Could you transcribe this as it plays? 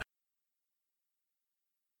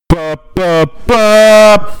Ba, ba,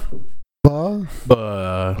 ba. Ba?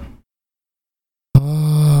 Ba.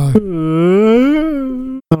 I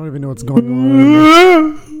don't even know what's going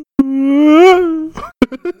on.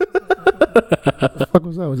 What the fuck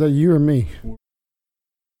was that? Was that you or me?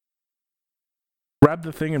 Grab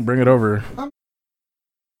the thing and bring it over.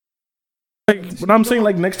 Like, when I'm saying,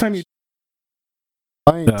 like, next time you...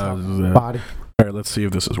 I ain't talking body. Alright, let's see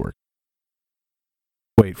if this is working.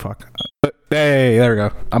 Wait, fuck. Hey, there we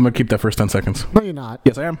go. I'm gonna keep that first 10 seconds. No, you're not.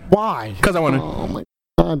 Yes, I am. Why? Because I want to. Oh my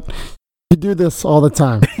god. You do this all the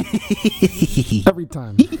time. Every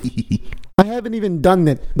time. I haven't even done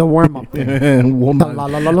it, the warm-up thing. Well,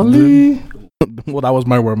 that was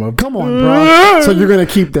my warm-up. Come on, bro. So you're going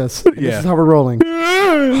to keep this. Yeah. This is how we're rolling.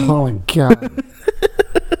 Oh my god.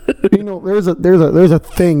 You know, there's a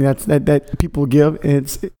thing that people give,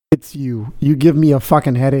 and it's you. You give me a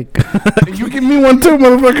fucking headache. You give me one too,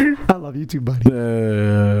 motherfucker. I love you too, buddy.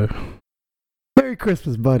 Merry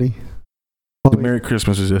Christmas, buddy. Merry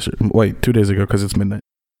Christmas is yesterday. Wait, 2 days ago because it's midnight.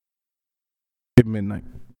 It's midnight.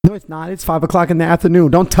 No, it's not. It's 5 o'clock in the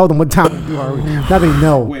afternoon. Don't tell them what time we do. Now they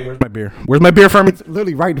know. Wait, where's my beer? Where's my beer from? It's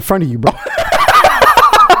literally right in front of you, bro.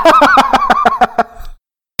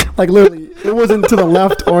 Like literally, it wasn't to the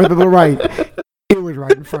left or to the right. It was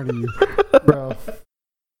right in front of you, bro.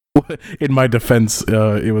 In my defense,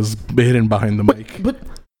 it was hidden behind the mic. But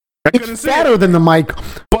it's fatter than the mic.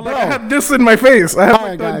 But like, I had this in my face. I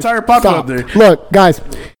had the entire pot out there. Look, guys,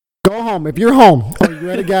 go home. If you're home or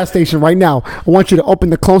you're at a gas station right now, I want you to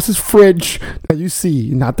open the closest fridge that you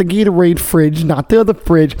see. Not the Gatorade fridge, not the other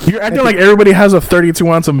fridge. You're acting like everybody has a 32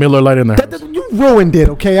 ounce of Miller Lite in their house. You ruined it,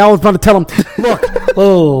 okay? I was about to tell them, look.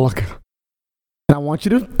 And I want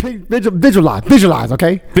you to visualize,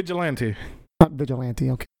 okay? Vigilante. Not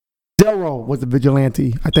vigilante, okay. Zorro was a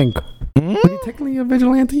vigilante, I think. Was he technically a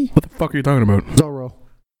vigilante? What the fuck are you talking about? Zorro.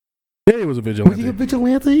 Yeah, he was a vigilante. Was he a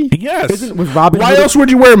vigilante? Yes. Was Robin Why else would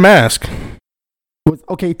you wear a mask?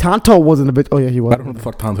 Okay, Tonto wasn't a vigilante. Oh, yeah, he was. I don't know who the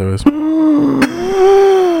fuck Tonto is.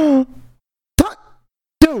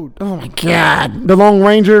 Dude, oh my god. The Lone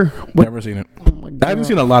Ranger. Never seen it. Oh my god. I haven't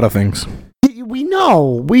seen a lot of things. We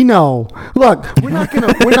know. Look, we're not.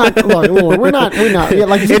 Yeah,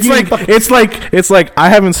 like it's like I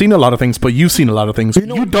haven't seen a lot of things, but you've seen a lot of things.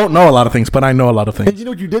 You don't know a lot of things, but I know a lot of things. And you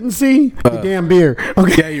know what you didn't see? The damn beer.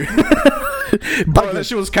 Okay. Yeah, bro, that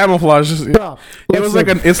shit was camouflage. Bro, it was like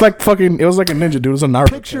a ninja dude. It was a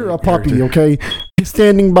Naruto. Picture a puppy, okay? He's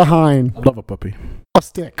standing behind. I love a puppy. A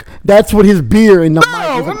stick. That's what his beer in the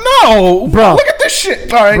mic is. No, bro. Look at this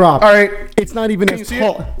shit. All right, bro. All right. It's not even as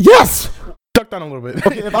tall. It? Yes. Duck down a little bit.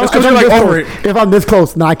 Okay, if I'm this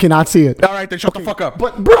close, no, I cannot see it. All right, then shut the fuck up.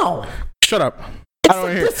 But bro, shut up. I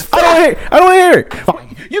don't hear it. I don't hear it.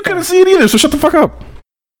 Fine. You couldn't see it either, so shut the fuck up.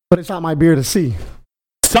 But it's not my beer to see.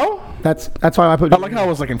 So? That's why I put. I like how I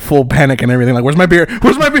was like in full panic and everything. Like, where's my beer?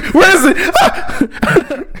 Where's my beer? Where is it?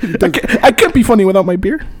 I can't be funny without my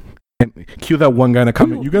beer. And cue that one guy in the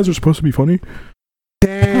comment. You guys are supposed to be funny.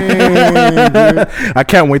 Dang, dude. I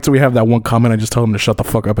can't wait till we have that one comment. I just tell him to shut the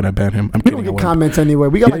fuck up and I ban him. We don't get comments anyway.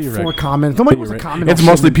 We got like 4 comments. Nobody wants to comment. It's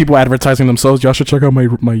mostly people advertising themselves. Y'all should check out my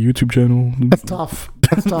YouTube channel. That's tough.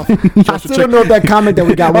 I still don't know if that comment that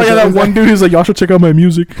we got. Oh yeah, that one dude who's like, y'all should check out my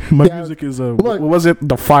music. My music is what was it?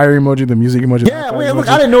 The fire emoji, the music emoji. Yeah, wait, look,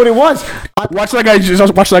 I didn't know what it was. Watch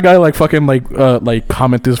that guy like fucking like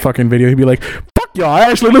comment this fucking video. He'd be like, fuck y'all, I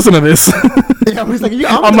actually listen to this. Yeah, he's like,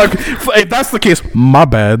 I'm like, if that's the case, my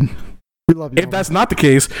bad. We love you. If that's not the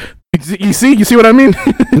case, you see what I mean?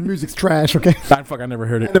 The music's trash, okay? I never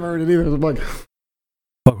heard it. I never heard it either. It was like,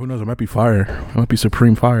 fuck, who knows? It might be fire. It might be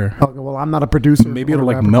supreme fire. Okay, well, I'm not a producer. Maybe it'll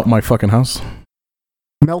like melt my fucking house.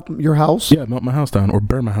 Melt your house? Yeah, melt my house down or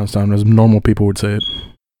burn my house down, as normal people would say it.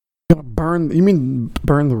 Gonna burn? You mean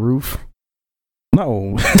burn the roof?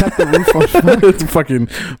 No, set the roof on fire.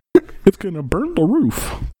 It's gonna burn the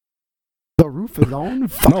roof. The roof is on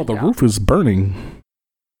fire. No, the roof is burning.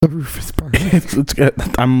 The roof is burning.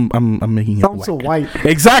 I'm making it. Sounds so white.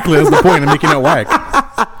 Exactly, that's the point. I'm making it whack.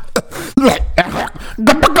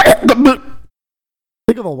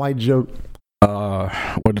 Think of a white joke.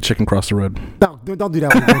 Where the chicken crossed the road. No, don't do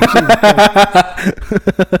that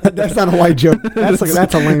one. That's not a white joke. That's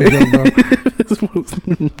a lame joke, bro.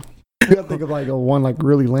 You gotta think of like a one like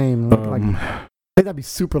really lame. That'd be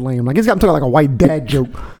super lame. Like I'm talking like a white dad joke.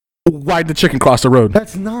 Why'd the chicken cross the road?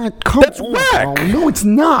 That's not. That's whack. Bro. No, it's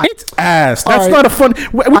not. It's ass. That's not a fun.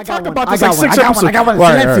 We talked about this like 6 episodes. I got one.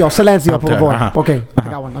 Silencio, por favor. Okay, I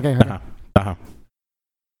got one. Okay.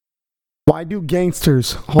 Why do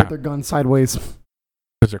gangsters hold their guns sideways?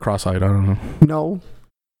 Because they're cross-eyed. I don't know. No,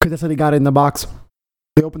 because that's how they got it in the box.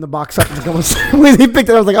 They opened the box up. When he picked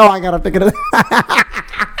it, I was like, oh, I gotta pick it up.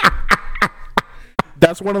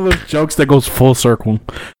 That's one of those jokes that goes full circle.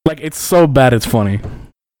 Like, it's so bad, it's funny.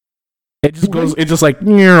 It just goes. It's just like,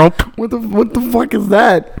 what the fuck is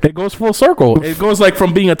that? It goes full circle. It goes like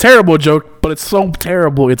from being a terrible joke, but it's so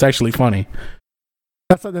terrible, it's actually funny.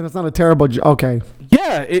 That's not a terrible joke. Okay.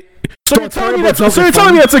 Yeah. So you're telling me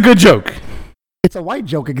that's a good joke. It's a white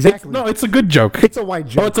joke, exactly. It's a good joke. It's a white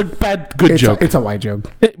joke. Oh, it's a good joke. It's a white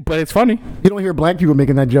joke. But it's funny. You don't hear black people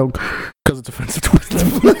making that joke. Because it's offensive to us.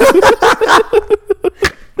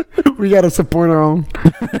 We gotta support our own.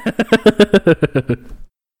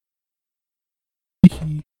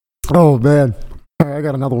 Oh, man. All right, I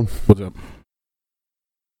got another one. What's up?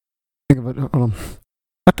 Think of it. Hold on.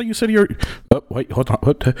 I thought you said you're... Oh, wait, hold on.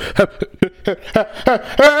 Dog,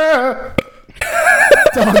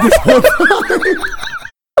 this whole time.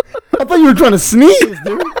 I thought you were trying to sneeze,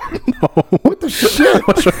 dude. No. What the shit?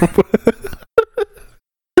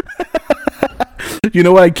 You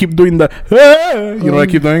know what I keep doing why I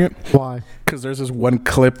keep doing it? Why? Because there's this one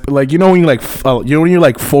clip, like, when you like when you're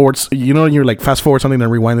like forwards, when you're like fast forward something, then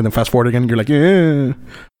rewind it and fast forward again, you're like, like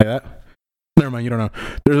that. Never mind, you don't know.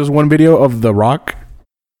 There's this one video of The Rock.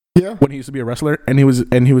 Yeah. When he used to be a wrestler, and he was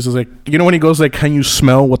just like, when he goes like, "Can you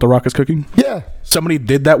smell what The Rock is cooking?" Yeah. Somebody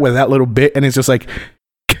did that with that little bit, and it's just like,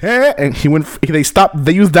 and they stopped,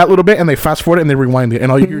 they used that little bit, and they fast forward it, and they rewind it,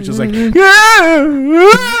 and all you hear is just like, and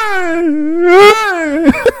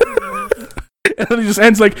then he just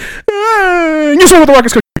ends like, you smell what The Rock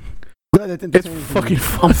is cooking. It's fucking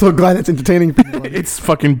fun. I'm so glad it's entertaining for you. It's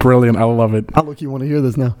fucking brilliant. I love it. I look, you want to hear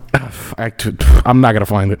this now. I'm not gonna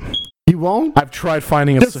find it. You won't? I've tried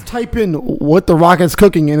finding it. Just type in what The Rock is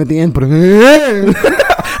cooking, and at the end put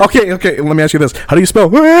Okay, let me ask you this. How do you spell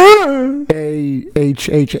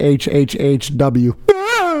AHHHHHW?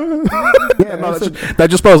 Yeah, no, that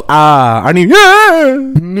just spells I need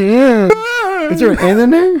Is there an N in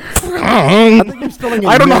there? I think you're spelling it.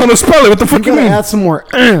 I don't know how to spell it. What the fuck you gotta mean? add some more.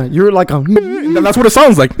 You're like a. That's what it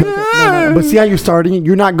sounds like. No. But see how you're starting it?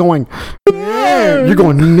 You're not going. You're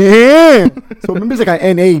going. So remember, it's like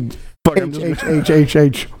an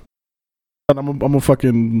NAHHHH. And I'm gonna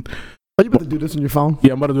fucking. Are you about to do this on your phone?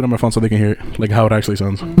 Yeah, I'm about to do it on my phone so they can hear it, like how it actually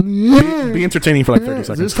sounds. Be entertaining for like 30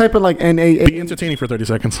 seconds. Just type in like NA. Be entertaining for 30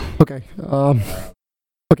 seconons. Okay.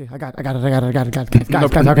 Okay, I got it. Guys, No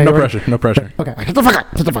pressure. No pressure. Okay, shut the fuck up.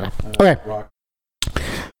 Okay.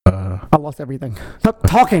 I lost everything. Stop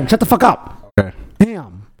talking. Shut the fuck up. Okay.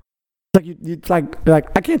 Damn. It's like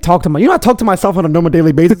I can't talk to I talk to myself on a normal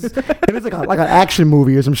daily basis. And it's like an action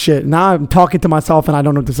movie or some shit. Now I'm talking to myself and I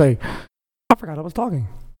don't know what to say. I forgot I was talking.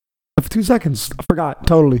 For 2 seconds. I forgot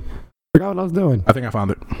totally. Forgot what I was doing. I think I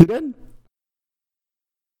found it. You did?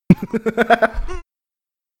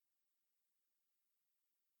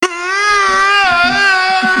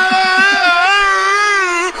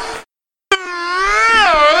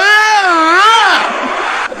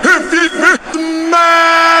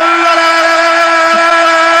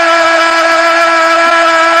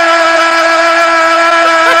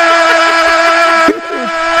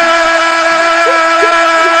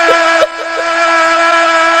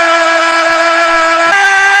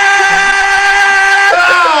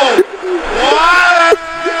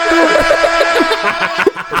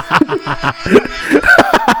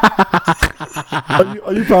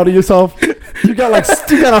 Are you proud of yourself? You got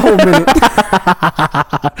a whole minute.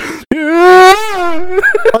 I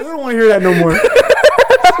don't want to hear that no more.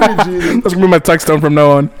 That's gonna be my text tone from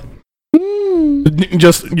now on. You're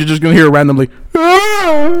just gonna hear it randomly.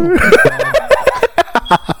 I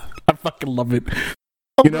fucking love it.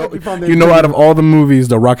 You know, out of all the movies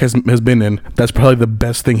The Rock has been in, that's probably the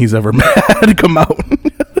best thing he's ever had to come out.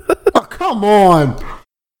 Oh, come on.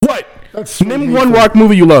 What? That's Name one Rock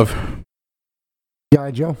movie you love.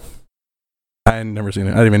 G.I. Joe. I had never seen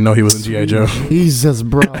it. I didn't even know he was in G.I. Joe. Jesus,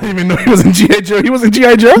 bro. I didn't even know he was in G.I. Joe. He was in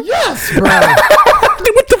G.I. Joe? Yes, bro.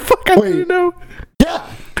 What the fuck? I didn't know. Yeah.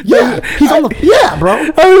 He's on the... Yeah, bro. I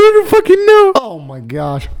didn't fucking know. Oh, my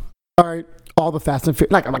gosh. All right. All the Fast and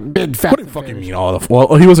Furious. Like big Fast What do you fucking mean all the...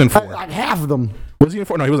 Well, he was in 4. Like half of them. Was he in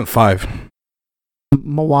 4? No, he was in 5.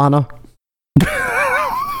 Moana. He's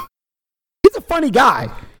a funny guy.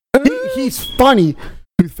 He's funny.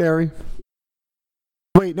 Tooth Fairy.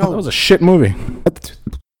 Wait, no. That was a shit movie.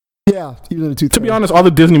 Yeah, he was in the Tooth Fairy. To be honest, all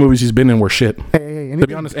the Disney movies he's been in were shit. Hey, to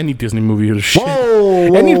be honest, any Disney movie was shit.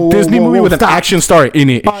 Whoa, any Disney movie with stop. an action star in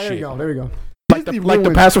it is there shit. There we go. Like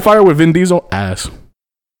the Pacifier with Vin Diesel, ass.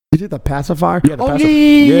 You did the Pacifier? Yeah, the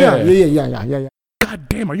Pacifier. Yeah. God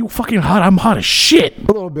damn, are you fucking hot? I'm hot as shit.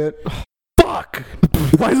 A little bit. Fuck.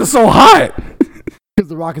 Why is it so hot? Because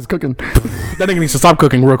The Rock is cooking. That nigga needs to stop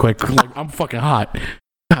cooking real quick. Like, I'm fucking hot.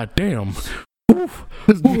 God damn. Oof.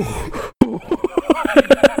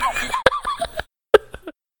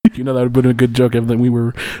 You know that would have been a good joke if we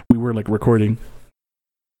were like recording.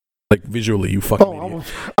 Like visually, you fucking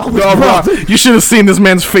idiot. Bro, you should have seen this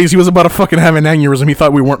man's face. He was about to fucking have an aneurysm. He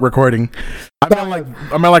thought we weren't recording. I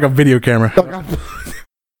meant like a video camera.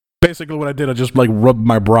 Basically, what I did, I just like rubbed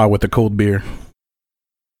my bra with the cold beer.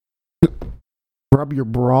 Rub your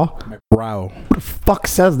bra? My brow. Who the fuck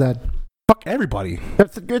says that? Fuck everybody.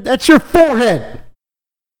 That's your forehead.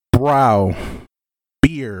 Brow.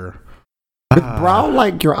 Beer. Is brow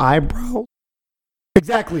like your eyebrow?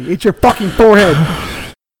 Exactly. It's your fucking forehead.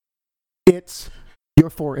 It's your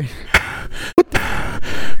forehead.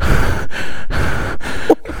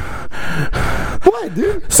 What,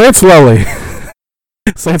 dude? Say it slowly.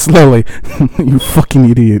 Say it slowly. You fucking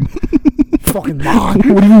idiot. Fucking mon.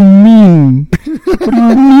 What do you mean? What do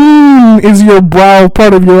you mean? Is your brow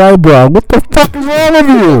part of your eyebrow? What the fuck is wrong with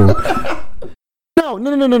you? No.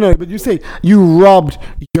 But you say you rubbed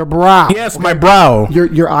your brow. Yes, okay? My brow.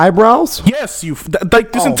 Your eyebrows? Yes,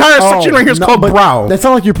 like this entire section right here is called brow. That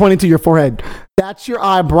sounds like you're pointing to your forehead. That's your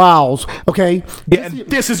eyebrows, okay? Yeah, and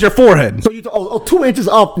this is your forehead. So you 2 inches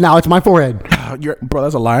up now. It's my forehead. Bro,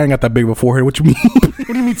 that's a lie. I ain't got that big of a forehead. What you mean? What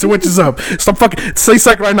do you mean 2 inches up? Stop fucking say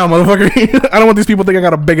psych right now, motherfucker. I don't want these people to think I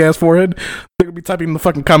got a big ass forehead. They're gonna be typing in the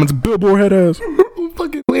fucking comments, billboard head ass.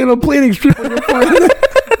 Fucking laying a planning strip on your forehead.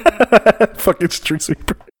 Fucking street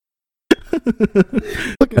sweeper.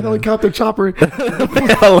 Fucking helicopter chopper.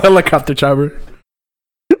 Helicopter chopper.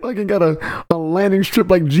 Fucking got a landing strip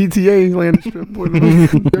like GTA landing strip.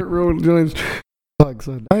 Dirt road joints. Fuck,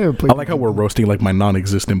 son. I like how we're roasting like my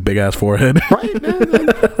non-existent big ass forehead. Right, man.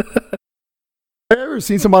 Have you ever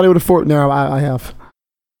seen somebody with a forehead? No, I have.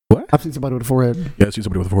 What? I've seen somebody with a forehead. Yeah, I've seen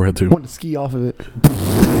somebody with a forehead too. I wanted to ski off of it.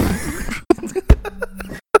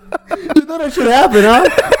 You know that should happen, huh?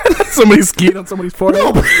 Somebody skied on somebody's forehead.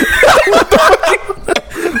 No.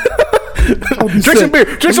 Drink some beer.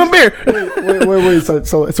 Drink some beer. Wait.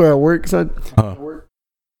 So at work, son. Work.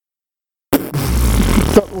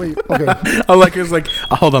 So, wait. Okay. I like it's like.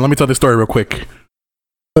 Hold on. Let me tell this story real quick.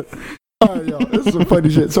 Alright, yo, this is some funny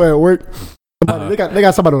shit. So at work, they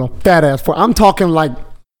got somebody with a fat ass forehead. I'm talking like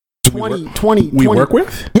 20. We work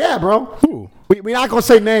with? Yeah, bro. Who? We're not gonna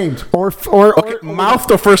say names or mouth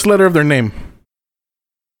the first letter of their name.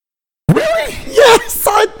 Really? Yes,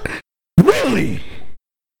 son. Really?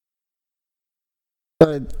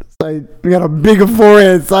 Son, we got a bigger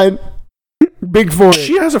forehead, son. Big forehead.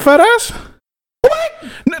 She has a fat ass? What?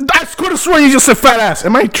 I could have sworn you just said fat ass.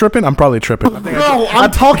 Am I tripping? I'm probably tripping.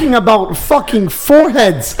 I'm talking about fucking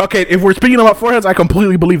foreheads. Okay, if we're speaking about foreheads, I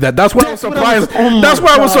completely believe that. That's why I was surprised. That's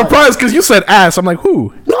why I was surprised because you said ass. I'm like,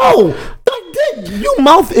 who? No. You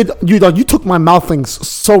mouth it. You took my mouth things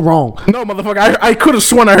so wrong. No, motherfucker. I could have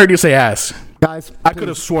sworn I heard you say ass. Guys, I could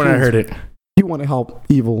have sworn I heard it. You want to help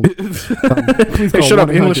evil? Please hey, shut up.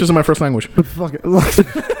 English isn't my first language. Fuck it.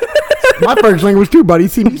 My first language too, buddy.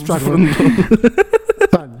 See me struggling.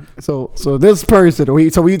 So this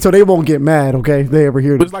person, so they won't get mad, okay? They ever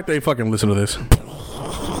hear this? It's like they fucking listen to this.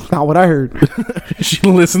 Not what I heard. She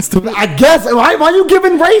listens to it. I guess. Why are you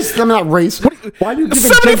giving race? I'm not race. Why are you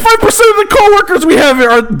giving 75% of the coworkers we have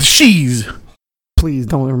here are she's. Please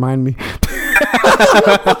don't remind me.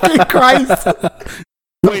 Christ.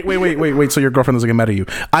 Wait. So your girlfriend doesn't get mad at you?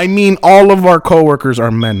 I mean, all of our coworkers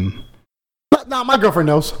are men. No, my girlfriend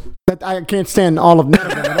knows that I can't stand none of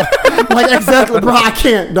them. Like exactly, bro. I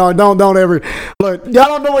can't. No, don't ever. Look, y'all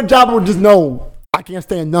don't know what job would just know. I can't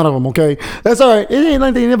stand none of them. Okay, that's all right. It ain't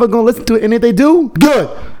like they never gonna listen to it, and if they do, good.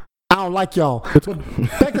 I don't like y'all. Back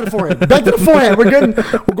to the forehead. We're good.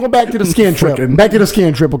 We're going back to the skin trip. Back to the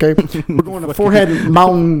skin trip. Okay, we're going to forehead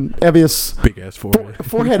mountain Evius. Big ass forehead.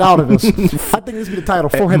 Forehead out of this. I think this would be the title.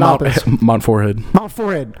 Forehead out of this. Mount Forehead. Mount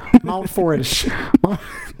Forage.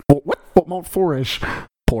 What Mount Forage?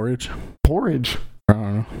 Porridge. I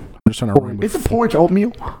don't know. I'm just trying to remember. Is it porridge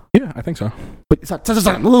oatmeal? Yeah, I think so. But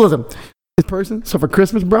listen, this person. So for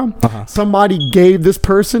Christmas, bro, somebody gave this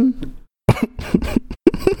person.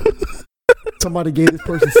 Somebody gave this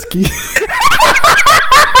person ski.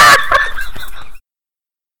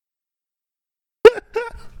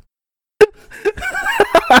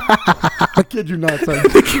 I kid you not, son. I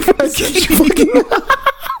kid you fucking not.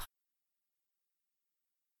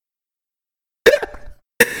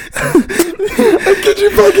 I kid you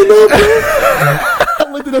fucking not, bro.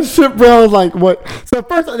 I looked at that shit, bro. I was like, what? So at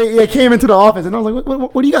first, they came into the office, and I was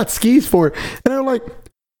like, what do you got skis for? And they were like,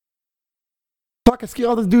 fucking ski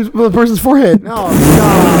all this dude's person's forehead. No.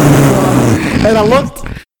 And I looked,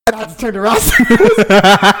 And I just turned around.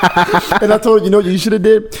 And I told her, you know what you should have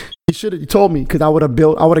did? You told me, because I would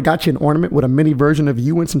have got you an ornament with a mini version of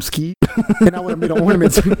you and some ski. And I would have made an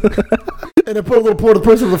ornament. And then put a little part of the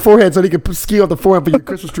person on the forehead so he could ski on the forehead for your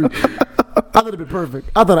Christmas tree. I thought it'd be perfect.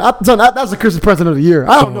 That's the Christmas present of the year.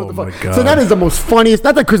 I don't know what the fuck. So that is the most funniest,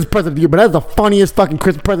 not the Christmas present of the year, but that's the funniest fucking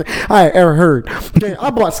Christmas present I ever heard. Okay, I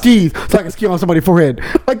bought skis so I can ski on somebody's forehead.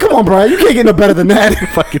 Like, come on, Brian, you can't get no better than that.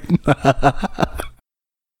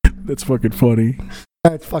 That's fucking funny.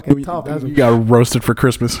 That's fucking tough. You got roasted for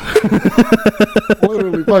Christmas.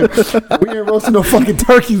 Literally, like, we ain't roasting no fucking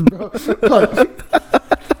turkeys, bro. Like,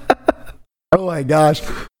 oh my gosh.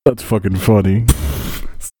 That's fucking funny.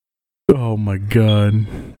 Oh my god.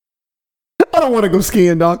 I don't want to go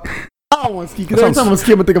skiing, dog. I don't want to ski because every time I'm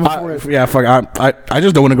skiing, I think I'm a forehead. Yeah, fuck. I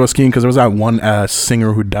just don't want to go skiing because there was that one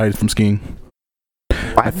singer who died from skiing.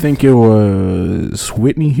 I think it was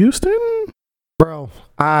Whitney Houston. Bro,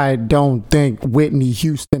 I don't think Whitney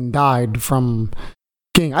Houston died from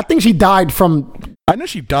skiing. I think she died from. I know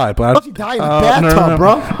she died, but she died in the bathtub,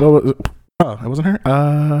 bro. Oh, it wasn't her.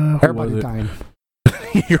 Everybody dying.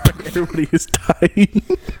 Everybody is dying.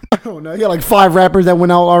 I don't know. You got like 5 rappers that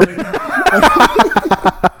went out already.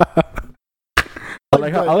 I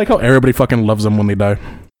like how everybody fucking loves them when they die.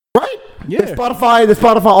 Right? Yeah. The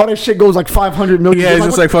Spotify, all that shit goes like 500 million. Yeah, it's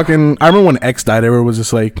just like fucking. I remember when X died, everyone was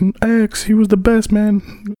just like, X, he was the best, man.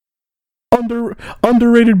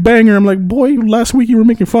 Underrated banger. I'm like, boy, last week you were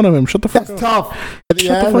making fun of him. Shut the fuck up. That's tough.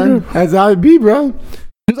 Shut the fuck up. As I would be, bro.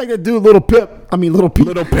 Just like that dude, Little Pip. Little Pip.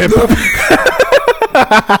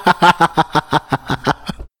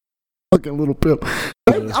 Fucking Little Pip.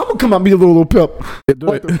 I'm gonna come out and be a little Pip. Yeah,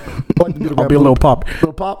 do it. I'll be a little pop.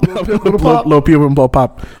 Little Pop. Little Pip. Little Pop. Little Pip and Little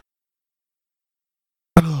Pop.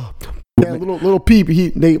 Yeah, little Peep.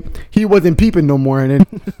 He wasn't peeping no more, and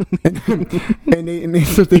they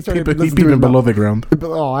started peeping below the ground.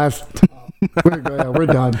 Oh, we're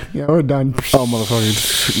done. Yeah, we're done. Oh,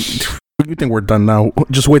 motherfucker. You think we're done now?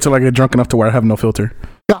 Just wait till I get drunk enough to where I have no filter.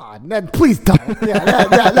 God, please stop.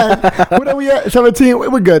 Yeah, what are we at? 17?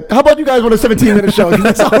 We're good. How about you guys want a 17-minute show?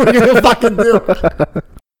 That's all we're going to fucking do.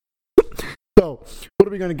 So, what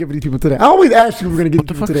are we going to give these people today? I always ask you what we're going to give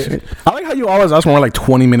people today. I like how you always ask when we're like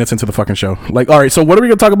 20 minutes into the fucking show. Like, all right, so what are we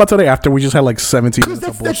going to talk about today after we just had like 17 minutes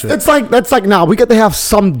of bullshit? That's like, nah, we got to have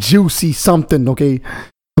some juicy something, okay?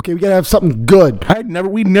 Okay, we got to have something good.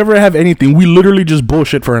 We never have anything. We literally just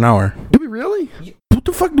bullshit for an hour. Do we really? What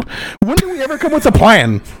the fuck? When do we ever come with a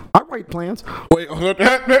plan? I write plans. Wait, hold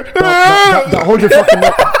your fucking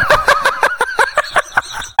neck.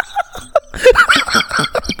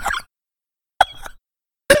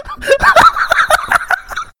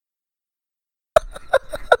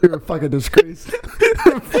 You're a fucking disgrace.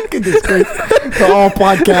 You're a fucking disgrace to all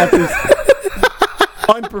podcasters.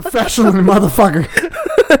 Unprofessional motherfucker.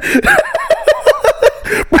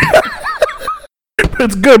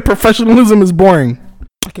 It's good. Professionalism is boring.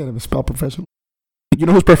 I can't even spell professional. You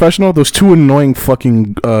know who's professional? Those 2 annoying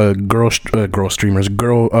fucking girl streamers,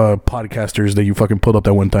 podcasters that you fucking pulled up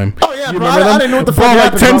that one time. Oh yeah, bro. I didn't know what the fuck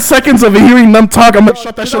happened. 10 seconds of hearing them talk, I'm gonna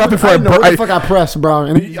shut that shit up before I know what the fuck I pressed, bro.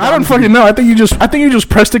 I don't fucking know. I think you just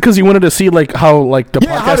pressed it because you wanted to see like how like the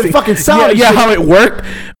podcasting, how it fucking sounded. Yeah, how it worked.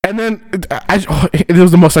 And then it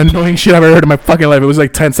was the most annoying shit I've ever heard in my fucking life. It was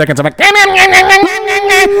like 10 seconds. I'm like,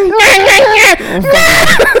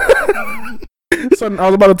 son, I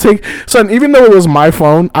was about to even though it was my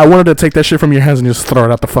phone, I wanted to take that shit from your hands and just throw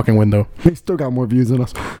it out the fucking window. They still got more views than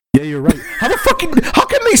us. Yeah, you're right. How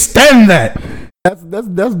can they stand that?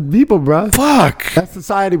 That's people, bro. Fuck. That's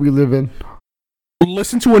society we live in.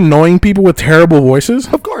 Listen to annoying people with terrible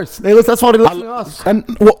voices? Of course. That's why they listen to us.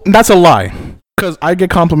 And well, that's a lie. Because I get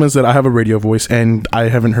compliments that I have a radio voice and I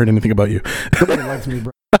haven't heard anything about you. Nobody likes me,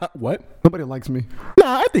 bro. What? Nobody likes me.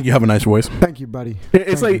 Nah, I think you have a nice voice. Thank you, buddy.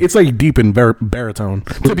 It's like deep in baritone.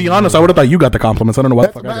 To be honest, I would have thought you got the compliments. I don't know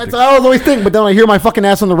what the fuck. That's what I always think, but then I hear my fucking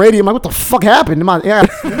ass on the radio. I'm like, what the fuck happened? I got a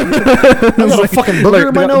fucking booger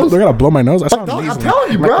in my nose. They're gonna blow my nose. I'm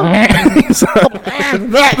telling you, bro. Like,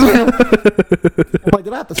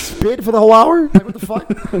 did I have to spit for the whole hour? Like, what the fuck?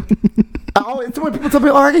 It's when people tell me,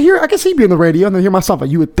 I can see you on the radio, and then hear myself. Like,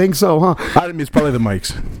 you would think so, huh? I mean, it's probably the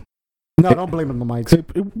mics. No, don't blame it on the mics.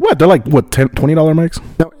 What? They're like, what, $20 mics?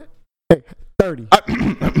 No, hey, 30.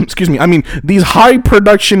 Excuse me. I mean, these high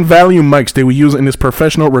production value mics they we use in this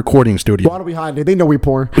professional recording studio. Why don't we hide it? They know we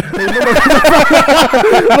poor. They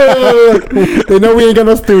know we ain't got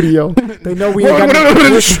no studio. They know we ain't got no...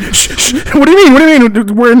 What do you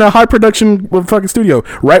mean? We're in a high production fucking studio.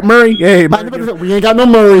 Right, Murray? Hey, we ain't got no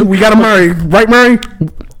Murray. We got a Murray. Right, Murray?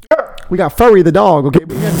 We got Furry the dog, okay?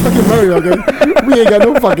 We got fucking Murray, okay? We ain't got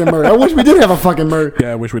no fucking Murray. I wish we did have a fucking Murray.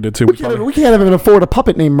 Yeah, I wish we did too. We can't even afford a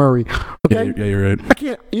puppet named Murray. Okay? Yeah, you're right. I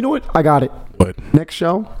can't. You know what? I got it. What? Next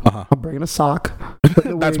show, I'm bringing a sock.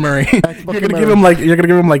 That's Murray. You're gonna give him like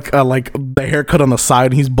the haircut on the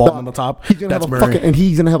side, and he's bald on the top. That's Murray. And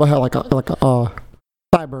he's gonna have a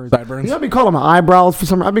sideburns. Sideburns. You know, I've been calling him eyebrows for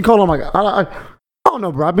some. I've been calling him I don't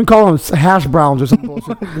know, bro. I've been calling him hash browns or something.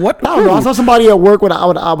 What? I don't know. I saw somebody at work with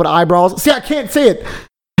eyebrows. See, I can't say it.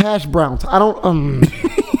 Hash browns. I don't.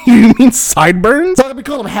 You mean sideburns? So I've been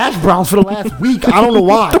calling them hash browns for the last week. I don't know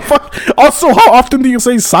why. What the fuck? Also, how often do you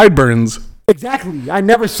say sideburns? Exactly. I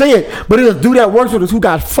never say it, but there's a dude that works with us who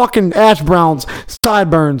got fucking ash browns,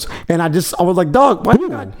 sideburns, and I was like, dog, why you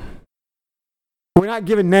not? We're not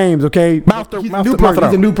giving names, okay? He's a new person.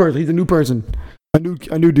 He's a new person. A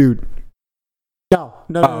new dude. No.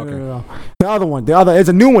 The other one. It's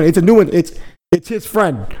a new one. It's his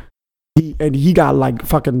friend. He got like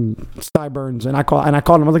fucking sideburns, and I called him.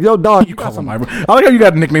 I was like, yo, dog, you got some. I like how you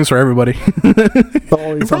got nicknames for everybody.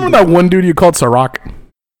 Remember that one dude you called Ciroc?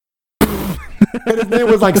 And his name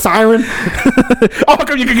was like Siren. Oh, how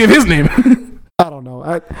come you could give his name? I don't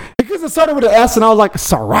know. Because it started with an S, and I was like,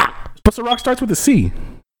 Ciroc. But Ciroc starts with a C.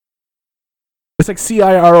 It's like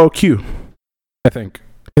Ciroq, I think.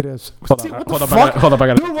 It is. Hold up, I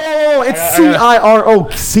got it. Whoa, it's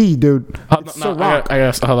Ciroc, dude. I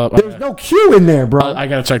guess. Hold up. There's no Q in there, bro. I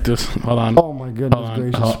gotta check this. Hold on. Oh my goodness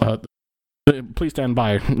gracious. Please stand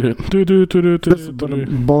by. We're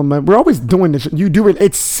always doing this. You do it.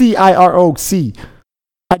 It's Ciroc.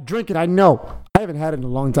 I drink it. I know. I haven't had it in a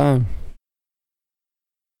long time.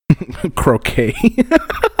 Croquet.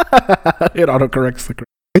 It autocorrects the.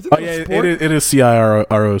 Oh yeah, it is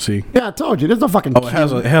Ciroc. Yeah, I told you. There's no fucking. Oh,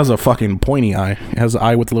 it has a fucking pointy eye. It has an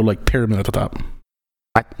eye with a little like pyramid at the top.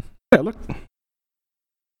 Yeah, look.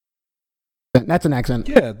 That's an accent.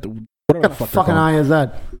 Yeah. What the fucking eye is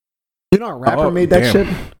that? You know, a rapper made that shit.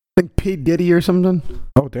 I think P Diddy or something.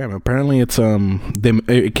 Oh damn! Apparently,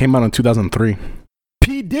 it came out in 2003.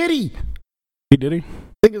 P Diddy. P Diddy. I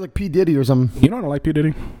think it's like P Diddy or something. You know, I don't like P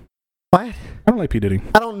Diddy. What? I don't like P Diddy.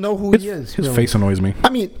 I don't know who he is. His face annoys me. I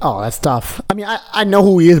mean, that's tough. I mean, I know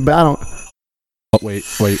who he is, but I don't. Oh wait.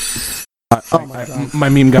 My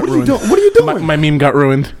meme got ruined. What are you doing? My meme got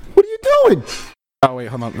ruined. What are you doing? Oh wait,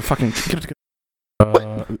 hold on. Fucking.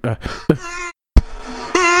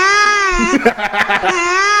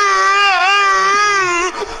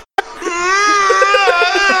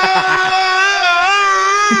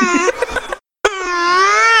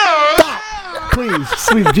 Please,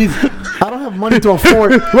 Jesus. I don't have money to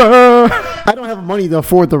afford. I don't have money to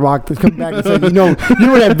afford The Rock to come back and say, you know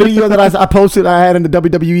that video that I posted I had in the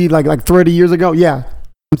WWE like 30 years ago? Yeah,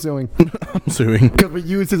 I'm suing. Because we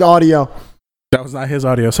used his audio. That was not his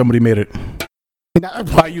audio. Somebody made it.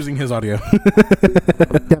 By using his audio.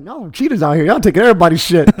 Damn, y'all are cheaters out here. Y'all taking everybody's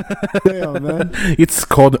shit. Damn, man. It's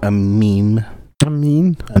called a meme. A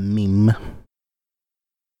meme? A meme.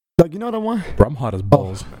 Like, you know what I want? Bro, I'm hot as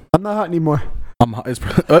balls. I'm not hot anymore. I'm hot as...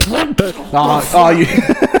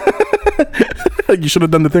 You should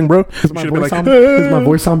have done the thing, bro. Does my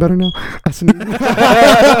voice sound better now?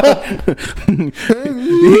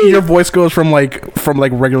 Your voice goes from regular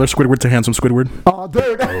Squidward to handsome Squidward. Oh,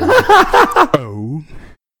 dude. Oh.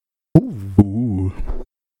 Ooh.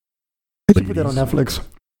 Did you put that on Netflix?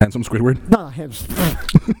 Handsome Squidward? No, handsome.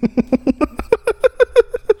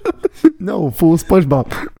 No, fool,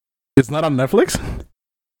 SpongeBob. It's not on Netflix?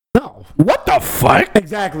 No. What the fuck?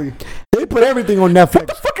 Exactly. They put everything on Netflix. What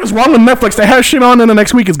the fuck is wrong with Netflix? They have shit on and the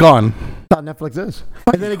next week it's gone. That's how Netflix is.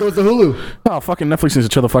 And then it goes to Hulu. Oh, fucking Netflix needs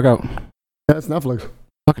to chill the fuck out. That's Netflix.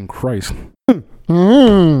 Fucking Christ. You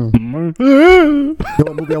know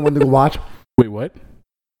what movie I wanted to go watch? Wait, what?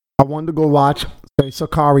 I wanted to go watch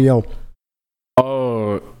Sicario.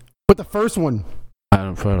 Oh. But the first one. I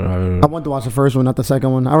wanted to watch the first one, not the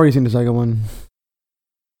second one. I already seen the second one.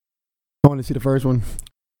 I want to see the first one.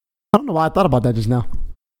 I don't know why I thought about that just now.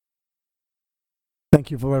 Thank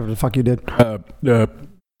you for whatever the fuck you did.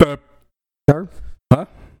 Sir? Huh?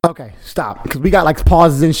 Okay, stop. Because we got like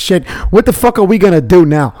pauses and shit. What the fuck are we going to do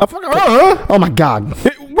now? Oh my God.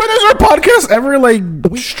 When is our podcast ever like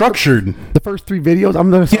structured? The first 3 videos? I'm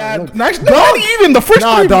gonna not even the first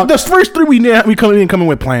 3. The first 3 we come in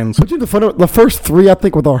with plans. But the first 3 I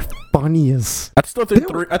think were the funniest. I still think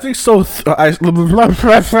 3. I think so.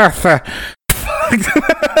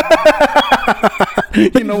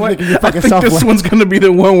 You know what? I think this one's gonna be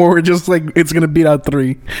the one where we're just like it's gonna beat out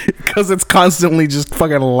 3 because it's constantly just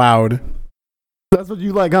fucking loud. That's what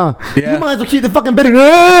you like, huh? Yeah. You might as well keep the fucking bidding. You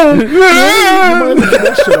might as well keep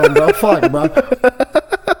that shit on, bro. Fuck, bro.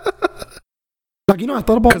 Like, I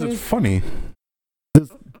thought about because it's funny.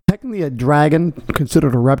 Is technically a dragon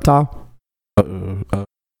considered a reptile? I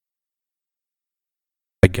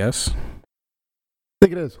guess. I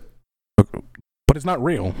think it is. But it's not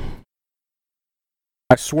real.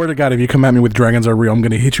 I swear to God, if you come at me with dragons are real, I'm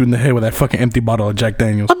gonna hit you in the head with that fucking empty bottle of Jack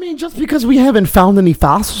Daniels. I mean, just because we haven't found any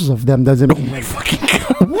fossils of them doesn't mean... Oh my fucking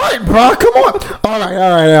God. What, bro? Come on. All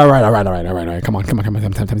right. Come on.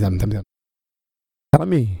 Tell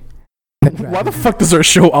me. Why the fuck does our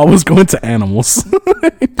show always go into animals?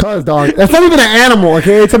 Cause, dog, that's not even an animal,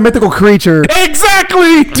 okay? It's a mythical creature.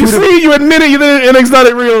 Exactly! You see, you admit it, and it's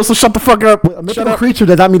not real, so shut the fuck up. A mythical creature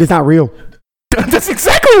does not mean it's not real. That's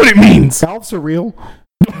exactly what it means. Elves are real.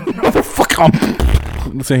 Motherfucker.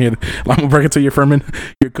 Listen here, I'm gonna break it to you, Furman.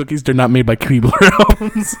 Your cookies, they're not made by Kleebler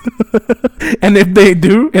elves. And if they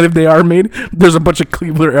do, and if they are made, there's a bunch of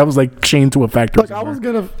Kleebler elves like chained to a factory. Look, I was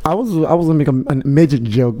gonna make a midget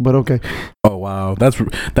joke, but okay. Oh wow,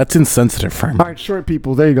 that's insensitive, Furman. All right, short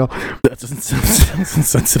people. There you go. That's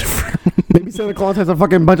insensitive, Furman. Maybe Santa Claus has a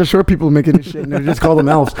fucking bunch of short people making this shit, and they just call them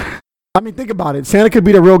elves. I mean, think about it. Santa could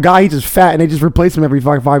be the real guy. He's just fat, and they just replace him every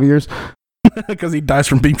 5 years. Because he dies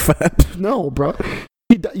from being fat. No, bro.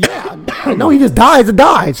 No, he just dies and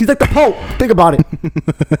dies. He's like the Pope. Think about it.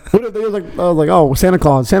 What if they was like, I was like, oh, Santa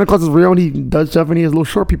Claus. Santa Claus is real, and he does stuff, and he has little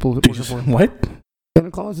short people. What?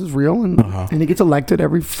 Santa Claus is real, and he gets elected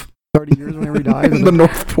every 30 years whenever he dies. In the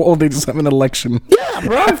North Pole, they just have an election. Yeah,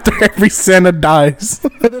 bro. After every Santa dies.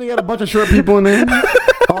 And then he got a bunch of short people in there.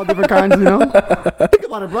 All different kinds, Think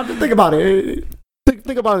about it, bro. Just think about it.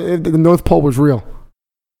 Think about it. If the North Pole was real.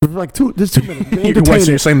 For like just 2 minutes.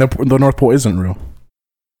 You're saying the North Pole isn't real?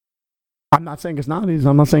 I'm not saying it's not.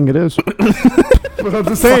 I'm not saying it is. But I'm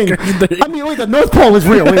just saying. I mean, wait, the North Pole is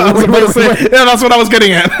real. Wait. Yeah, that's what I was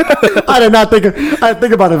getting at. I did not think. I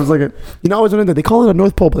think about it. It was like I was wondering that they call it a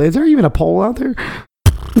North Pole, but is there even a pole out there?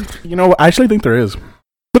 I actually think there is.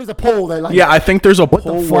 There's a pole that, like, yeah, I think there's a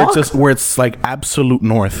pole where it's like absolute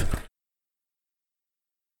north.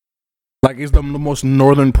 Like, it's the most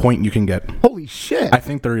northern point you can get. Holy shit! I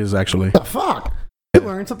think there is actually. The fuck. You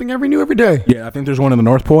learn something new every day. Yeah, I think there's one in the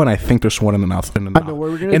North Pole, and I think there's one in the North. I know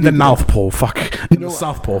what we're gonna do. In the North Pole, fuck. In the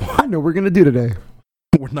South Pole. I know what we're gonna do today.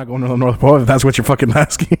 We're not going to the North Pole if that's what you're fucking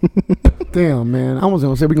asking. Damn, man. I was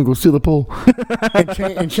gonna say we can go steal the pole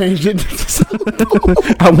and change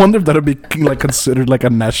it. I wonder if that'd be like considered like a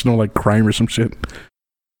national like crime or some shit.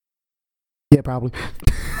 Yeah, probably.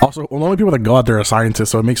 Also, the only people that go out there are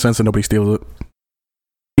scientists, so it makes sense that nobody steals it.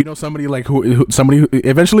 Somebody like somebody who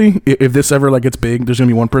eventually, if this ever like gets big, there's gonna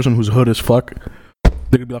be one person who's hood as fuck.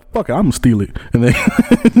 They're gonna be like, fuck it, I'm gonna steal it. And then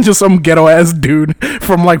just some ghetto ass dude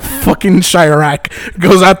from like fucking Chirac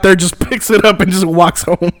goes out there, just picks it up and just walks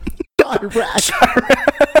home. Chirac.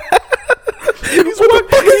 He's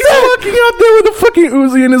walking out there with a fucking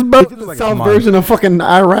Uzi in his belt. Like, South version of fucking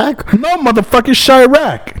Iraq? No, motherfucking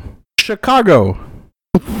Chirac. Chicago.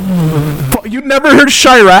 You never heard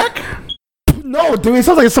Chirac? No, dude, it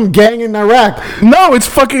sounds like it's some gang in Iraq. No, it's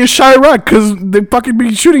fucking Chirac because they fucking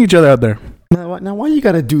be shooting each other out there. Now, why you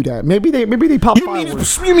gotta do that? Maybe they pop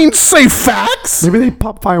fireworks. You mean say facts? Maybe they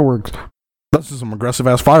pop fireworks. That's just some aggressive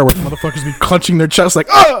ass fireworks. Motherfuckers be clenching their chests like,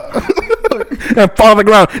 and fall on the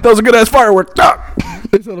ground. That was a good ass firework.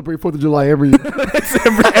 They celebrate 4th of July every year.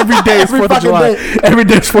 every day is 4th of July. Every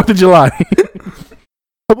day is 4th of July.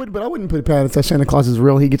 I wouldn't put it past that Santa Claus is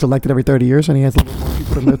real. He gets elected every 30 years, and he has little more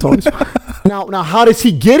people in their toys. Now, how does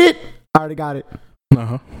he get it? I already got it.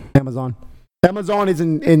 Amazon. Amazon is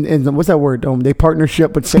in what's that word? They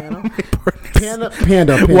partnership with Santa.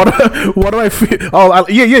 Panda. What do I feel? Oh,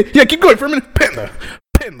 yeah. Keep going for a minute. Panda.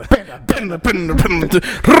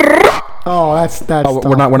 Oh, that's. Oh,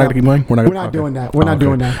 we're not keep going. We're not doing that. We're not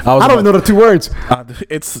doing that. I don't even know the 2 words.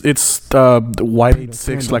 It's white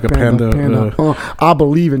six like a panda. I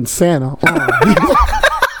believe in Santa.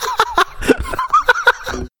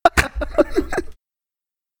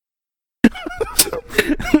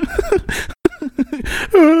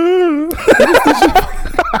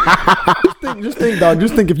 Just think, dog.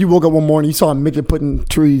 Just think if you woke up one morning, you saw a midget putting not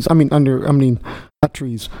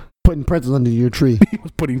trees, putting pretzels under your tree. He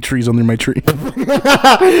was putting trees under my tree.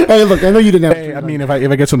 Hey, look, I know you didn't have. Hey, I mean, if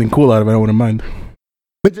I get something cool out of it, I wouldn't mind.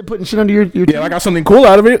 Midget putting shit under your tree? Yeah, if I got something cool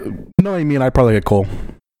out of it. No, I mean, I'd probably get coal.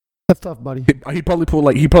 That's tough, buddy. He'd probably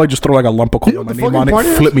just throw like a lump of coal on my name on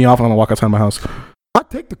it, flip me off, and I'll walk outside my house. I'd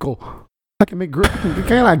take the coal. I can make grill.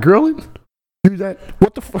 Can I grill it? Do that.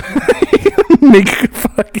 What the fuck? Make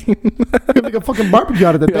a fucking barbecue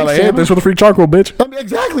out of that. Yeah, like, hey, thanks for the free charcoal, bitch. I mean,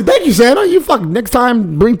 exactly. Thank you, Santa. You next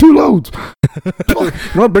time bring 2 loads. You know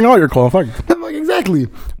what? Bring all your coal. Fuck. Exactly.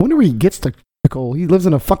 Wonder where he gets the coal. He lives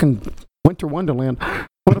in a fucking Winter Wonderland.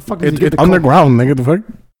 What the fuck does he get It's underground, nigga. The fuck?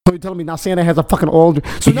 So you're telling me now Santa has a fucking old...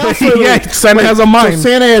 So now Santa has a mind. So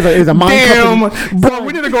Santa is a mind. Damn, bro,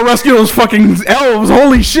 we need to go rescue those fucking elves.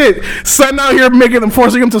 Holy shit. Santa out here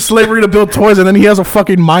forcing them to slavery to build toys, and then he has a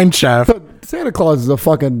fucking mine shaft. So Santa Claus is a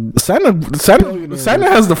fucking... Santa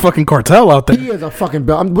has the fucking cartel out there. He is a fucking...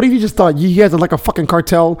 What if you just thought he has like a fucking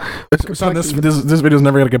cartel? Son, this video's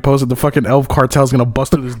never gonna get posted. The fucking elf cartel's gonna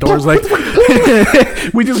bust through his doors like...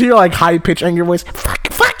 we just hear like high-pitched angry voice.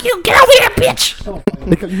 Fuck you, get over here, bitch.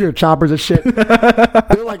 You hear choppers and shit.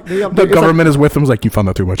 They're like, the government is with them. It's like, you found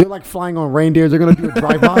out too much. They're like flying on reindeers. They're gonna do a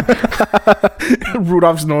drive-by.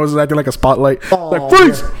 Rudolph's nose is acting like a spotlight. Oh, like,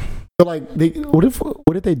 freeze! Yeah. So like, what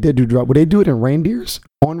if they did do drop? Would they do it in reindeers?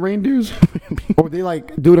 On reindeers? Or would they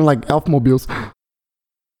like do it in like elfmobiles?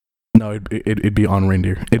 No, it'd be on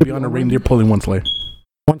reindeer. It'd be on a reindeer pulling one sleigh.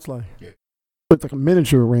 One sleigh. Yeah. It's like a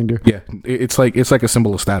miniature reindeer. Yeah, it's like a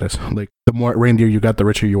symbol of status. Like the more reindeer you got, the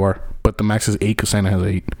richer you are. But the max is 8 because Santa has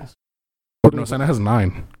 8. Or no, Santa has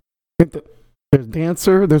 9. There's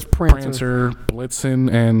Dancer. There's Prancer,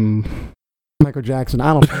 Blitzen, and Michael Jackson.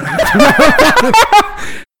 I don't.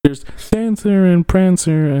 There's Dancer and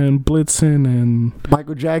Prancer and Blitzen and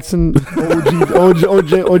Michael Jackson,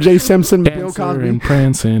 O.J. Simpson, Dancer Bill Cosby, and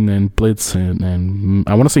Prancing and Blitzen and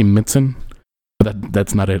I want to say Mitzen, but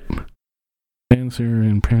that's not it. Dancer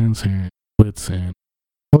and Prancer and Blitzen.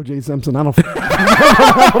 O.J. Simpson. I don't.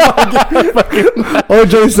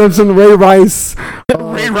 O.J. Simpson, Ray Rice,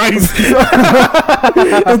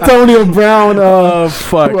 Antonio Brown.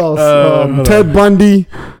 Fuck. Who else? Ted Bundy.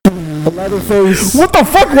 Leatherface. What the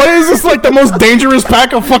fuck? Why is this like the most dangerous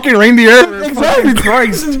pack of fucking reindeer? Exactly.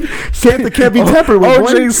 Christ. Santa can't be tempered with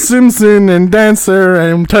O.J. Simpson and Dancer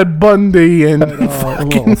and Ted Bundy and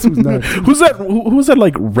who's that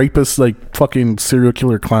like rapist like fucking serial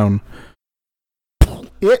killer clown?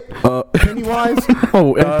 Pennywise.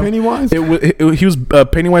 Pennywise. He was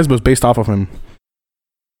Pennywise was based off of him.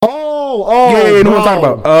 Oh, yeah, you know what I'm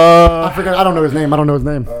talking about. I forgot. I don't know his name.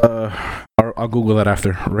 I'll Google that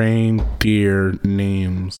after. Reindeer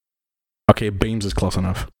names. Okay, Bames is close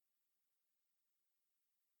enough.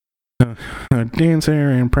 Dancer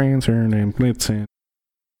and Prancer and Blitzen.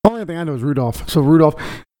 Only thing I know is Rudolph. So Rudolph.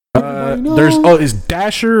 Is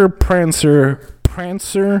Dasher, Prancer,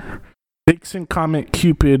 Vixen, Comet,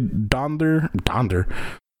 Cupid, Donder,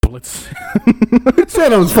 Blitzen.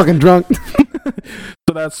 Said I was fucking drunk.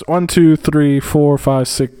 So that's 1, 2, 3, 4, 5,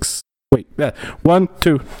 6. Wait, 1,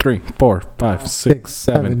 2, 3, 4, 5, 6,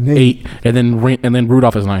 7, 8, and then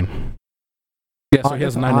Rudolph is 9. Yeah, so he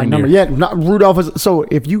has 9 reindeer. Yeah, Rudolph is. So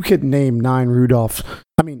if you could name 9 Rudolphs,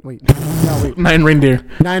 I mean, wait. 9 reindeer.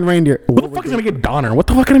 9 reindeer. Who the fuck is gonna get Donner? What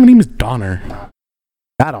the fuck kind of name is Donner?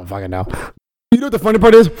 I don't fucking know. You know what the funny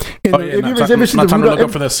part is? Not time to look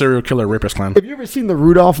up for that serial killer rapist clown. Have you ever seen the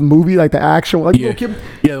Rudolph movie, like the actual little kid?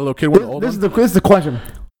 Yeah, the little kid with the old This is the question.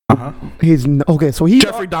 He's okay. So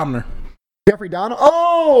Jeffrey Dahmer. Jeffrey Dahmer.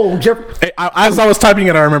 Oh, Jeffrey. Hey, as I was typing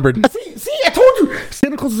it, I remembered. See, I told you,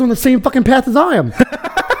 Santa Claus is on the same fucking path as I am.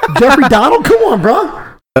 Jeffrey Dahmer, come on, bro.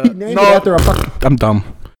 He named it after a fucking. I'm dumb.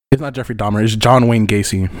 It's not Jeffrey Dahmer. It's John Wayne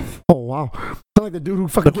Gacy. Oh wow, sound like the dude who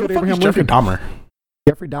fucking killed Abraham Lincoln. Jeffrey Dahmer.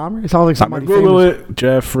 Jeffrey Dahmer? It sounds like somebody Google famous. it.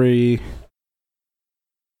 Jeffrey.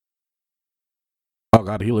 Oh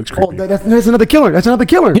god, he looks creepy. Oh, that's another killer. That's another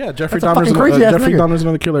killer. Yeah, Jeffrey Dahmer's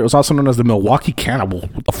another killer. It was also known as the Milwaukee Cannibal.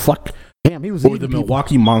 What the fuck? Damn, he was. Or the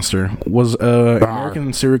Milwaukee Monster was an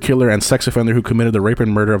American serial killer and sex offender who committed the rape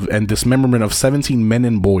and murder and dismemberment of 17 men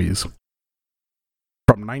and boys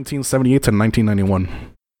from 1978 to 1991.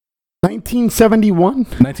 1971?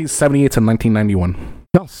 1978 to 1991.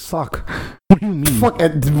 Y'all suck. What do you mean? Fuck,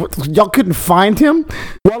 y'all couldn't find him?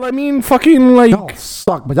 Well, I mean, fucking like y'all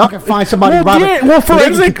suck, but y'all can find somebody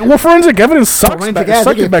forensic evidence sucks.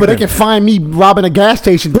 But they can find me robbing a gas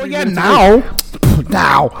station. Well, yeah, now.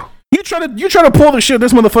 You try to pull the shit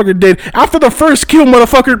this motherfucker did after the first kill,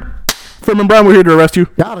 motherfucker. Furman Brown, we're here to arrest you.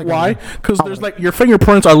 Why? Because there's like your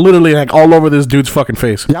fingerprints are literally like all over this dude's fucking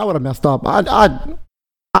face. Yeah, I would have messed up. I'd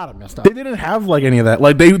have messed up. They didn't have like any of that.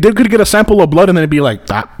 Like they could get a sample of blood and then it'd be like,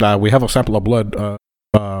 we have a sample of blood.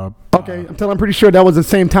 Okay, I'm pretty sure that was the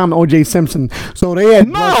same time O.J. Simpson. So they had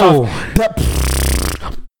So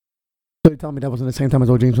you tell me that wasn't the same time as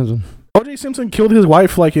O.J. Simpson? O.J. Simpson killed his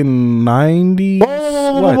wife like in 90s.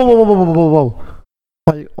 Whoa.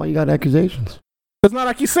 Why you got accusations? It's not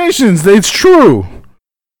accusations. It's true.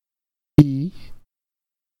 I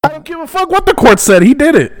don't give a fuck what the court said. He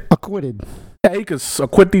did it. Acquitted. Yeah, he could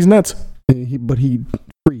acquit these nuts. But he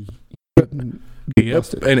free.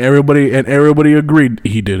 Yep. And everybody agreed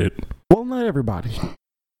he did it. Well, not everybody.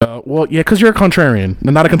 Well, yeah, because you're a contrarian,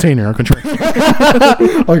 not a container. A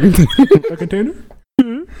contrarian. A container.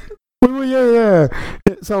 Wait, yeah.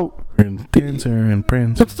 So dancer and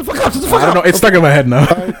prince. Shut the fuck up! I don't know. It's stuck in my head now.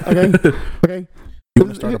 Okay. You want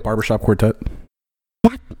to start a barbershop quartet?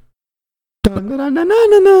 What?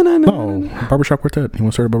 No, barbershop quartet. You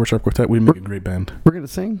want to start a barbershop quartet? We'd make a great band. We're gonna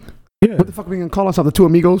sing. Yeah. What the fuck are we gonna call ourselves? The Two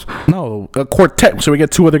Amigos? No, a quartet. So we get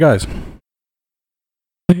 2 other guys.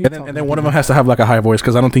 And then one of them has to have like a high voice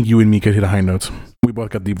because I don't think you and me could hit high notes. We both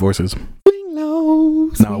got deep voices. No,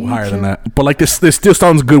 higher than that. But like this still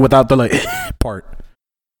sounds good without the like part.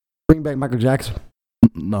 Bring back Michael Jackson.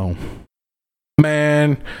 No,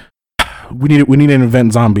 man. We need to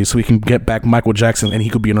invent zombies so we can get back Michael Jackson and he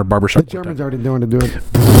could be in our barbershop. The Germans already doing to do it.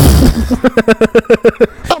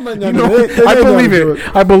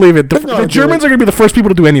 I believe it. The Germans are going to be the first people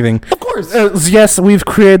to do anything. Of course. Yes, we've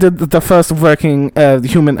created the first working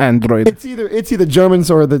human android. It's either Germans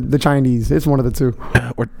or the Chinese. It's one of the two.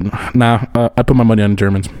 I put my money on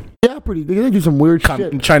Germans. Yeah, they do some weird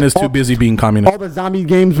shit. China's too busy being communist. All the zombie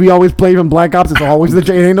games we always play from Black Ops, it's always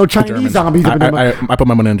ain't no Chinese zombies. I put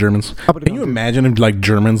my money on Germans. Can you imagine if like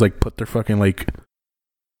Germans like put their fucking like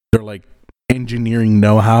their like engineering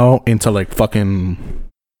know-how into like fucking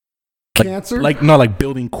cancer? Like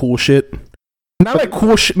building cool shit. Not like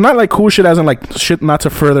cool shit as in like shit not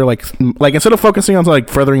to further like instead of focusing on like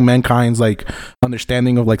furthering mankind's like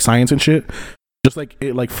understanding of like science and shit. Just like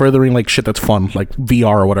it, like furthering like shit that's fun, like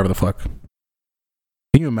VR or whatever the fuck. Can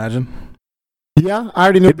you imagine? Yeah, I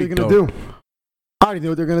already know what they're gonna do. I already know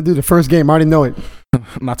what they're gonna do. The first game, I already know it.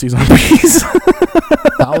 Nazi zombies.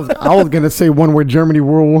 I was gonna say one where Germany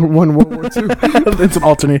World War II. It's an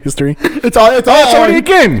alternate history. It's already a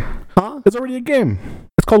game. Huh? It's already a game.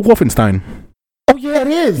 It's called Wolfenstein. Oh yeah, it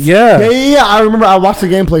is. Yeah. I remember. I watched the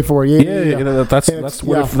gameplay for it. Yeah. That's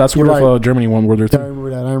what Germany won World War II. I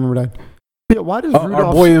remember that. Yeah, why does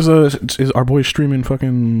Rudolph... our boy is streaming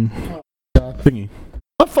fucking thingy.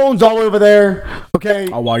 My phone's all over there. Okay.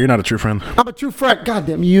 Oh wow, you're not a true friend. I'm a true friend.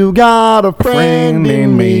 Goddamn, you got a friend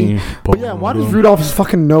in me. But yeah, why does Rudolph's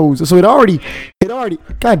fucking nose? So it already.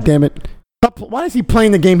 God damn it. Why is he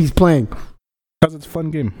playing the game he's playing? Because it's a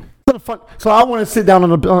fun game. It's fun. So I want to sit down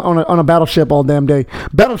on a battleship all damn day.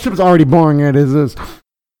 Battleship is already boring as it is.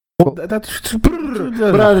 Well, but here's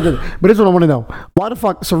what I want to know. Why the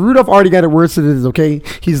fuck? So Rudolph already got it worse than it is, okay?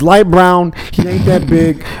 He's light brown. He ain't that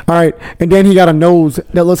big. All right. And then he got a nose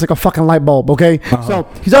that looks like a fucking light bulb, okay? So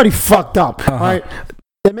he's already fucked up. All right.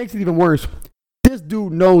 That makes it even worse. This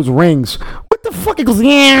dude knows rings. What the fuck? It goes,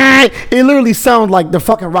 yeah. It literally sounds like the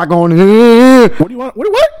fucking rock going, What do you want?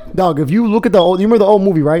 What? Dog, if you look at you remember the old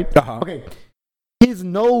movie, right? Okay. His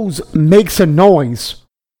nose makes a noise.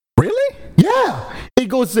 Really? Yeah. It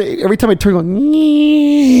goes every time it turns on.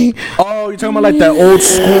 Oh, you're talking about like that old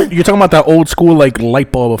school. You're talking about that old school like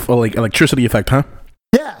light bulb or like electricity effect, huh?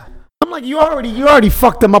 Yeah. I'm like, you already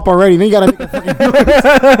fucked them up already. Then you gotta make a fucking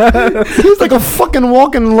noise. He's like a fucking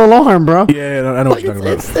walking alarm, bro. Yeah, I know what you're talking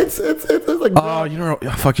about. It's like.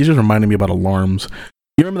 Fuck! You just reminded me about alarms.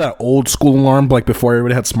 You remember that old school alarm, like before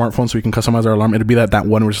everybody had smartphones, so we can customize our alarm. It'd be that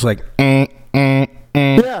one where it's just like. Yeah.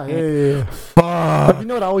 But you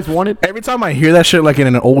know what I always wanted? Every time I hear that shit, like in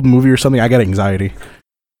an old movie or something, I get anxiety.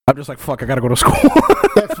 I'm just like, fuck, I gotta go to school.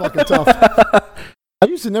 That's fucking tough. I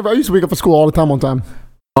used to wake up for school all the time on time.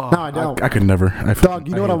 No, I don't. I could never. Dog,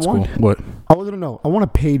 you know what I want? What? I want to know. I want a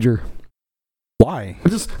pager. Why?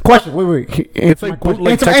 Just question. Wait. It's like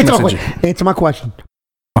text messaging. Answer my question.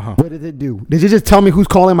 What did it do? Did it just tell me who's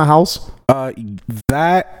calling my house?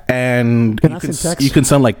 That and you can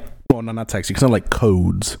send like, well, no, not text. You can send like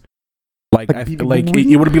codes. It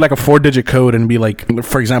would be like a 4-digit code and be like,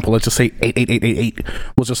 for example, let's just say 88888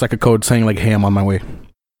 was just like a code saying like, hey, I'm on my way.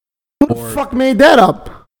 Who the fuck made that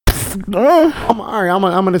up? I'm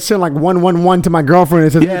gonna send like 111 to my girlfriend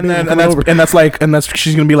and says, that's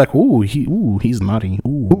she's gonna be like, he's naughty,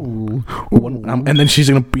 and then she's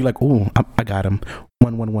gonna be like, I got him,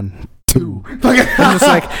 1112. And it's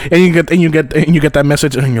like, and you get that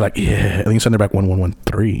message, and you're like, yeah, and then you send her back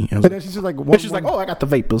 1113. And then she's like, I got the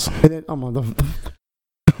vapors. And then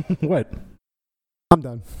What? I'm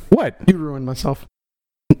done. What? You ruined myself.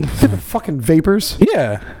 The fucking vapors.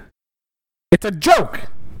 Yeah, it's a joke.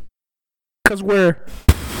 Because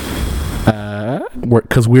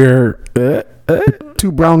we're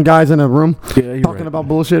two brown guys in a room talking right. about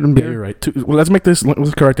bullshit and beer. Yeah, you're right. Let's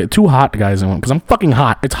correct it. 2 hot guys in one because I'm fucking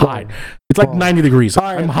hot. It's hot. It's like 90 degrees.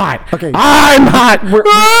 Right. I'm hot. Okay. I'm hot.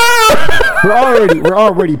 We're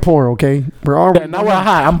already poor. Okay. We're already now we're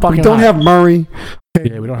hot. I'm fucking. We don't have Murray.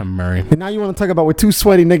 Yeah, we don't have Murray. And now you want to talk about with two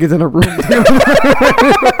sweaty niggas in a room.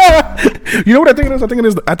 You know what I think it is?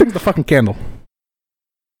 I think it's the fucking candle.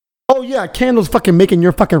 Oh yeah, candles fucking making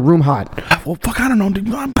your fucking room hot. Well, fuck, I don't know, dude.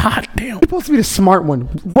 I'm hot, damn. You're supposed to be the smart one.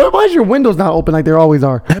 Why is your windows not open like they always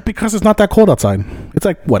are? Because it's not that cold outside. It's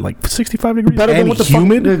like what, like 65 degrees Better than and what the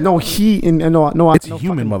humid. fuck? There's no heat and no. It's no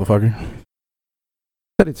humid, fucking, motherfucker.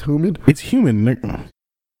 That it's humid. It's humid. Nick.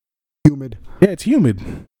 Humid. Yeah, it's humid.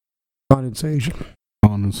 Condensation.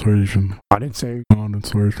 Condensation. Condensation.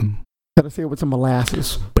 Condensation. Gotta say it with some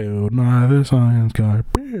molasses. Build neither science guy.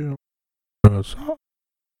 Build.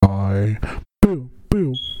 I.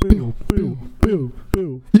 Build. You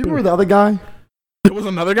remember the other guy? There was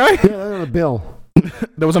another guy? Yeah, that was Bill.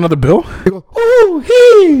 There was another Bill? You go, oh,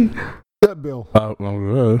 he! That Bill.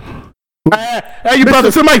 Hey, you brought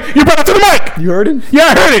it to the mic! You brought it to the mic! You heard it? Yeah,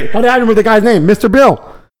 I heard it! How did I remember the guy's name? Mr.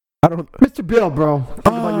 Bill. I don't. Mr. Bill, bro. Think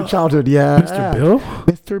about your childhood, yeah. Mr. Bill?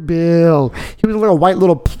 Mr. Bill. He was a little white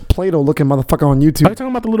little Play-Doh looking motherfucker on YouTube. Are you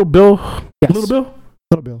talking about the little Bill? Yes. Little Bill?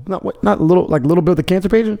 Little Bill. Not little, like Little Bill the cancer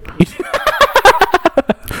patient?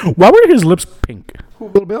 Why were his lips pink?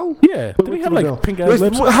 Little Bill? Yeah. Did he have like pink ass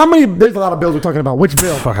lips? How many? There's a lot of Bills we're talking about. Which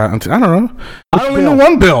Bill? Fuck, I don't know. I only Bill? knew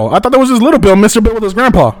one Bill. I thought that was his little Bill, Mr. Bill with his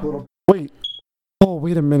grandpa. Wait. Oh,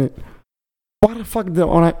 wait a minute. Why the fuck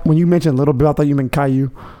when you mentioned Little Bill, I thought you meant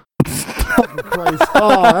Caillou. Fucking Christ.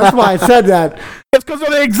 Oh, that's why I said that. It's because they're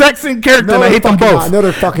the exact same character and I hate them fucking both. not. No,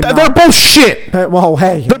 they're fucking They're not. both shit. Hey, well,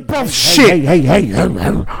 hey. They're both shit. Hey.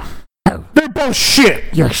 They're both shit.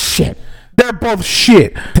 You're shit. They're both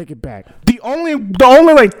shit. Take it back. The only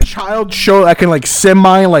like child show I can like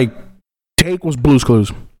semi like take was Blue's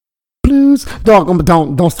Clues. Blues.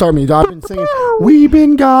 Don't start me. I've been singing. We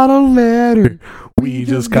been got a letter. We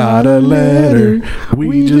just got a letter.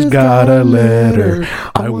 We just got a letter.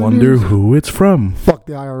 I wonder who it's from. Fuck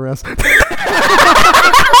the IRS.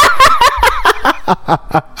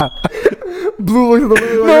 Blue looks at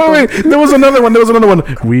the letter. No, wait. There was another one.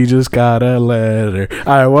 We just got a letter.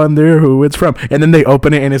 I wonder who it's from. And then they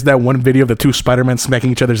open it and it's that one video of the two Spider-Men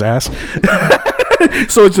smacking each other's ass.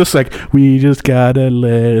 So it's just like, we just got a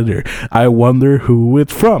letter. I wonder who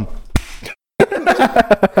it's from. Wait,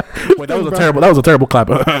 that was a terrible clap.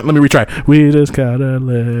 Let me retry. We just got a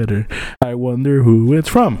letter. I wonder who it's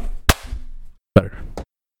from. Better.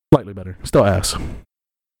 Slightly better. Still ass.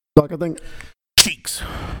 Doc, I think Cheeks.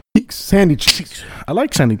 Sandy Cheeks. I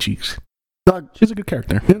like Sandy Cheeks. Doc, She's a good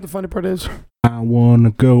character. you know what the funny part is? I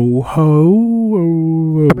wanna go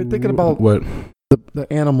home. I've been thinking about what?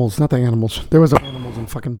 The animals, not the animals. There was animals in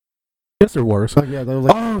fucking. Yes, there was. Like, yeah, they were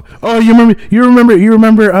like. Oh, you remember?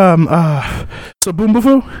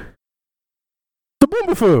 Saboombafu?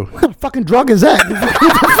 Saboombafu. What kind of fucking drug is that?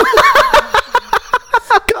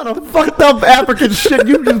 What kind of fucked up African shit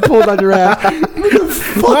you just pulled on your ass?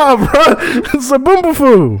 Nah, bro.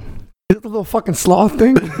 Saboombafu. Is it the little fucking sloth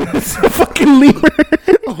thing? It's a fucking lemur.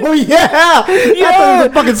 Oh yeah, Yeah,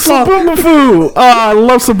 fucking sloth. Saboombafu. I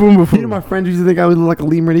love Saboombafu. You know, my friends used to think I was like a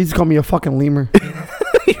lemur. They used to call me a fucking lemur.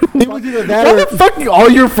 It was either that Why or the fuck all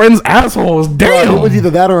your friends assholes? Damn. it was either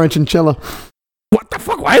that or a chinchilla. What the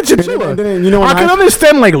fuck? Why a chinchilla? And then, you know, I can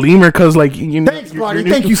understand like lemur because like you know. Thanks, Rodney.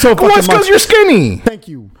 Thank you so fucking Well, it's because much. you're skinny. Thank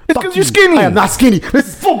you. It's because you're skinny. I am not skinny. This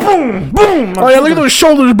is full boom, boom. Oh yeah, look at those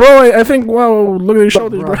shoulders, bro. I think, wow, look at those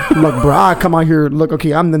shoulders, bro. Look, bro, I come out here. Look,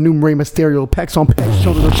 okay, I'm the new Rey Mysterio. Pecs on pecs,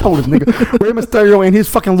 shoulders on shoulders, nigga. Rey Mysterio and his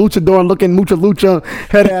fucking luchador looking mucha lucha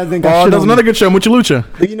head ass. And got Oh, shit there's on another me. good show, Mucha Lucha.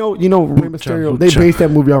 You know, Rey Mysterio. They lucha. based that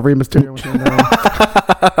movie off Rey Mysterio.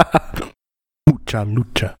 Mucha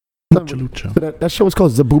Lucha. Mucha Lucha. So that show is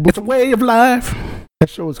called Zaboobafu. It's a way of life. That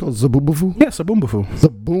show is called Zaboobafu. Yeah, Saboombafu.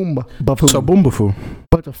 Zaboobafu. Saboombafu.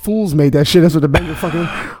 Bunch of fools made that shit. That's what the band fucking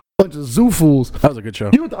bunch of zoo fools. That was a good show.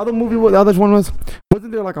 You know what the other movie was? The other one was?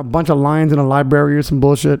 Wasn't there like a bunch of lions in a library or some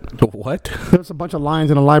bullshit? What? There was a bunch of lions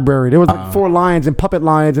in a library. There was like 4 lions and puppet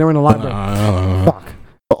lions, and they were in a library. Fuck.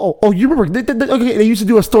 Oh, you remember? They used to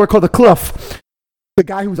do a story called The Cliff. The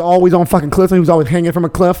guy who was always on fucking cliffs and he was always hanging from a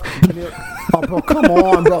cliff. Oh, bro, come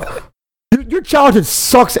on, bro. Your childhood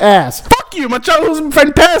sucks ass. Fuck you. My childhood was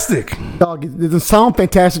fantastic. Dog, it doesn't sound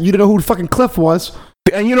fantastic. You didn't know who the fucking Cliff was.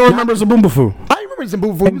 And you don't remember Saboombafu. I remember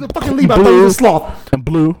Zaboobafu. He was a fucking Levi. I thought he was a sloth. And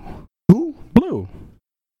Blue. Who? Blue.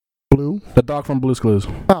 Blue? The dog from Blue's Clues.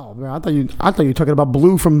 Oh, man, I thought you were talking about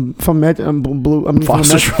Blue from Blue. I mean,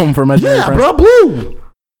 Foster's from Imaginary yeah, Friends. bro, Blue.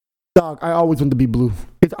 Dog, I always wanted to be Blue.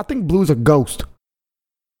 I think Blue's a ghost.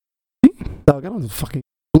 Dog, I don't fucking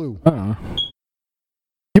Blue. I don't know.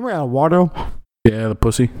 You remember Eduardo? Yeah, the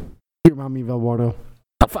pussy. You remind me of Eduardo.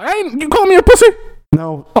 You call me a pussy?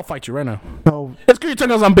 No. I'll fight you right now. No. It's because you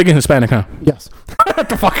tell us I'm big and Hispanic, huh? Yes. What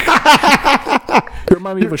the fuck? You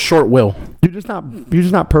remind me of a short Will. You're just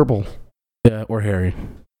not purple. Yeah, or hairy.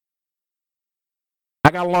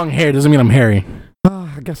 I got long hair. Doesn't mean I'm hairy.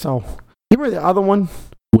 I guess so. You remember the other one?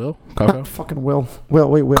 Will? Coco? Not fucking Will.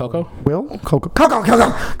 Wait. Coco? Will? Coco.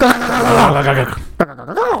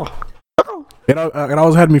 It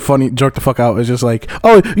always had me funny, joke the fuck out. It's just like,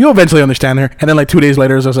 oh, you'll eventually understand her. And then like 2 days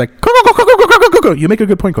later, it's just like, Coco. You make a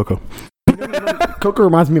good point, Coco. Coco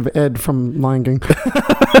reminds me of Ed from Lion King.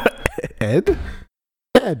 Ed?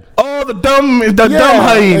 Ed. Oh, the dumb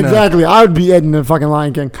hyena. Exactly. I would be Ed in the fucking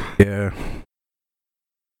Lion King. Yeah.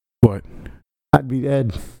 What? I'd be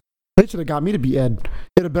Ed. They should have got me to be Ed.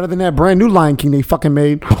 It'd have better than that brand new Lion King they fucking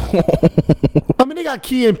made. I mean, they got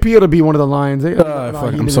Key and Peele to be one of the lions.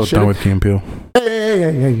 I'm so done with Key and Peele.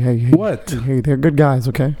 Hey. What? Hey, they're good guys,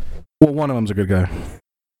 okay? Well, one of them's a good guy.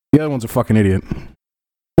 The other one's a fucking idiot.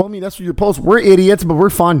 Well, I mean, that's what you're supposed. We're idiots, but we're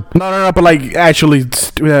fun. No, but like, actually,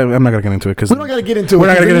 I'm not gonna get into it because we're not gonna get into it. We're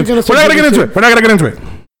not gonna get into it.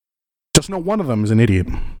 Just know one of them is an idiot.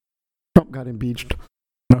 Trump got impeached.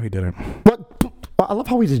 No, he didn't. What? I love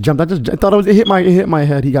how he just jumped. I thought it hit my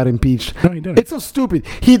head. He got impeached. No, he didn't. It's so stupid.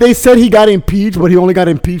 They said he got impeached, but he only got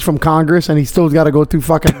impeached from Congress, and he still got to go through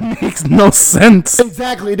fucking. That makes no sense.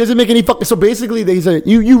 Exactly. It doesn't make any fucking. So basically, they said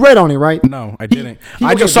you read on it, right? No, I didn't.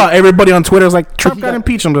 I just saw everybody on Twitter was like, Trump got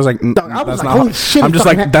impeached. I'm just like, that's not. Holy shit! I'm just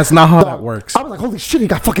like, that's not how that works. I was like, holy shit, he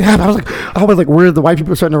got fucking happened. I was like, where the white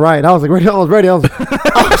people starting to riot? I was like, I was ready. That's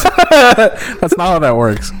not how that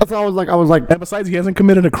works. That's how I was like. And besides, he hasn't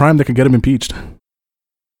committed a crime that can get him impeached.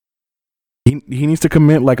 He needs to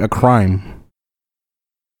commit like a crime.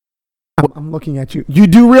 I'm looking at you. You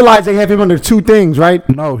do realize they have him under two things, right?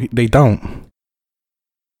 No, they don't.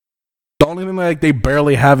 The only thing like they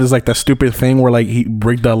barely have is like the stupid thing where like he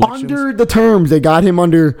rigged the elections. Under the terms, they got him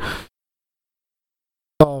under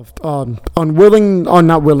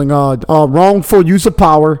wrongful use of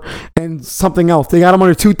power and something else. They got him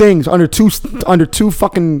under two things, under two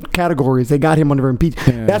fucking categories. They got him under impeachment.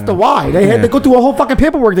 Yeah. That's the why. They had to go through a whole fucking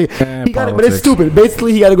paperwork. He got it, but it's stupid.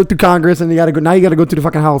 Basically, he got to go through Congress, and he got to go. Now he got to go to the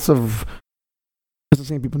fucking House of. That's the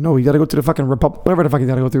same people. No, he got to go to the fucking Republic. Whatever the fuck he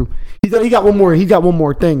got to go through. He got one more. He got one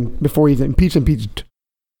more thing before he's impeached.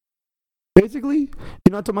 Basically,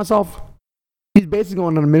 you know, I told myself, he's basically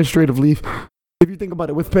on an administrative leave. If you think about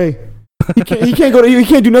it, with pay, he can't go to. He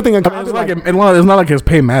can't do nothing. It's not like his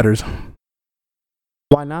pay matters.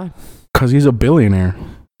 Why not? Because he's a billionaire.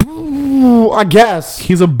 Ooh, I guess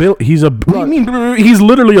he's a What do you mean? He's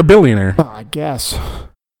literally a billionaire. I guess.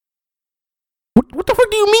 What the fuck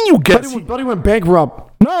do you mean? You guess? But he went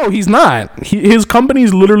bankrupt. No, he's not. His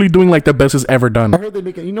company's literally doing like the best it's ever done. I heard they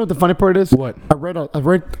make it. You know what the funny part is? What? I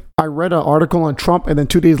read an article on Trump, and then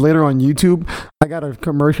 2 days later on YouTube, I got a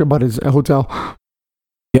commercial about his hotel.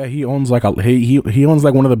 Yeah, he owns like he owns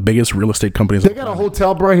like one of the biggest real estate companies. They got a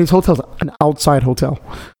hotel, bro. His hotel's an outside hotel.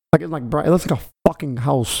 Like it's like, bro, it looks like a fucking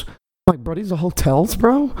house. I'm like, bro, these are hotels,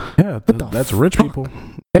 bro. Yeah, that's rich people.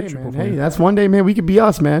 Hey man, hey, that's one day, man. We could be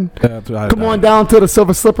us, man. Yeah, come on down to the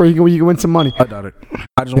Silver Slipper. You can win some money. I doubt it.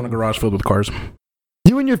 I just want a garage filled with cars.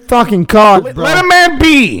 You and your fucking car, bro. Let a man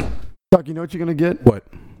be. Doug, you know what you're gonna get? What?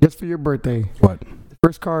 Just for your birthday. What? The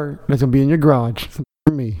first car that's gonna be in your garage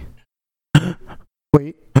for me.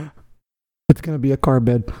 Wait, it's gonna be a car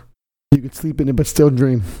bed. You can sleep in it, but still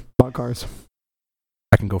dream about cars.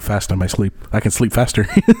 I can go fast in my sleep. I can sleep faster.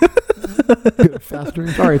 Faster.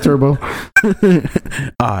 Sorry, Turbo.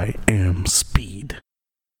 I am speed.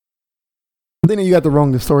 Then you got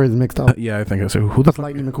the stories mixed up. Yeah, I think I said who the fuck?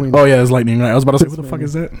 Lightning McQueen. Oh yeah, it's Lightning. I was about to say who the fuck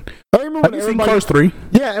is that? I remember Have you seen Cars 3?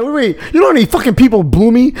 Yeah, wait. You know how many fucking people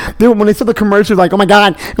blew me? When they saw the commercials, like, oh my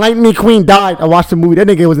god, Lightning McQueen died. I watched the movie. That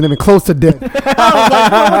nigga wasn't even close to death.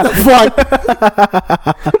 I was like, what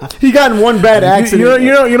the fuck? He got in one bad accident.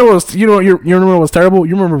 You know what was terrible?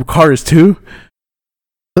 You remember Cars 2?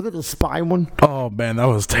 Was it the spy one? Oh man, that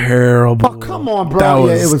was terrible. Oh come on, bro.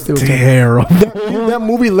 It was terrible. That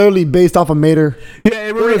movie literally based off of Mater. Yeah,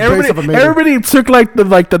 everybody took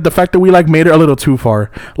the fact that we like Mater a little too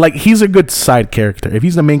far. Like he's a good side character. If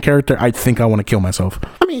he's the main character, I think I want to kill myself.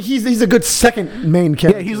 I mean, he's a good second main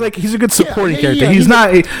character. Yeah, he's a good supporting character. He's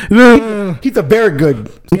a very good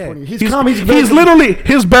supporting. He's literally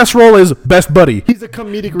his best role is best buddy. He's a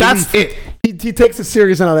comedic. That's it. He takes it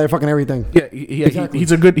serious out of that fucking everything. Yeah, exactly.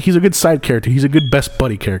 He's a good side character. He's a good best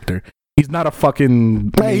buddy character. He's not a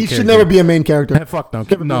fucking. He should never be a main character. Hey, fuck no,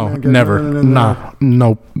 never.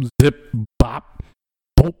 No. Zip bop,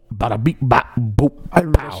 boop, bada beep bop, boop. I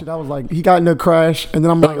remember that shit. I was like, he got in a crash, and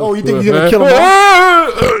then I'm like, oh, you think he's gonna kill him?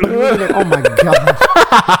 Oh my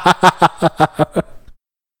god.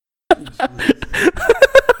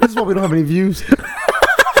 This is why we don't have any views.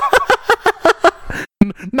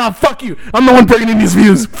 Nah, fuck you. I'm the one bringing in these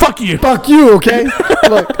views. Fuck you. Fuck you, okay?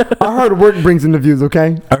 Look, our hard work brings in the views,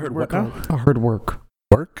 okay? I heard what? Our hard work.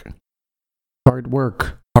 Work? Hard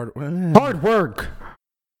work. Hard work.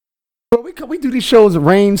 Well, we do these shows,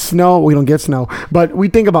 rain, snow. We don't get snow, but we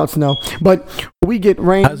think about snow. But we get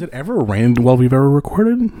rain. Has it ever rained while we've ever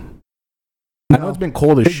recorded? No. I know it's been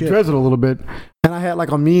cold as shit. It drizzled a little bit. And I had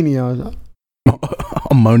like ammonia.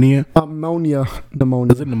 Pneumonia. Pneumonia.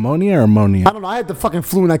 Is it pneumonia or ammonia? I don't know. I had the fucking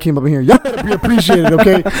flu when I came up in here. Y'all better be appreciated,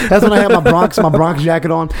 okay? That's when I had my Bronx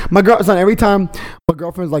jacket on. My girlfriend, every time my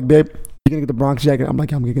girlfriend's like, babe, you gonna get the Bronx jacket? I'm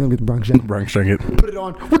like, I'm gonna get the Bronx jacket. Bronx jacket. Put it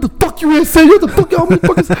on. What the fuck you ain't say? What the fuck y'all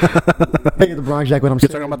motherfuckers? I get the Bronx jacket when I'm you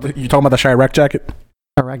talking about the Chirac jacket?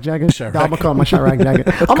 Chirac jacket? Chirac. I'm gonna call it my Chirac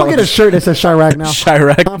jacket. I'm gonna get a shirt that says Chirac now.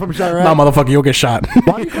 Chirac. I'm from Chirac. Nah, motherfucker, you'll get shot.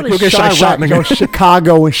 Why do you call it You'll get Chirac? nigga. Yo,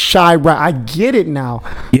 Chicago and Chirac. I get it now.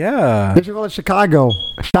 Yeah. They should call it Chicago.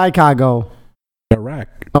 Chicago. Iraq.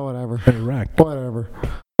 Oh, whatever. Iraq. Whatever.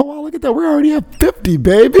 Oh, wow, look at that. We're already at 50,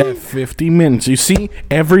 baby. At 50 minutes. You see,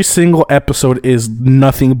 every single episode is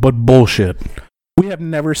nothing but bullshit. We have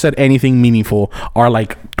never said anything meaningful. Our,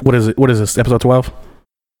 like, what is it? What is this? Episode 12?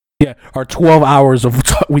 Yeah, our 12 hours of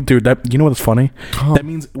dude. That, you know what's funny? Oh. That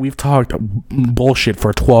means we've talked bullshit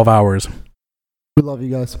for 12 hours. We love you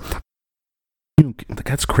guys.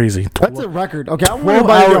 That's crazy. That's a record. Okay,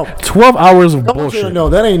 I 12 hours of bullshit. No,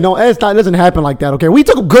 that ain't no. It's not. It doesn't happen like that. Okay, we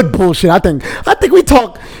took good bullshit. I think we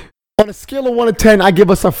talk on a scale of 1 to 10. I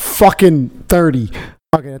give us a fucking 30.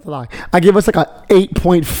 Okay, that's a lie. I give us like a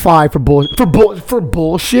 8.5 for bullshit.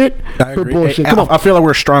 I agree. Bullshit. Come on. I feel like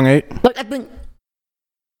we're a strong 8. Like I think.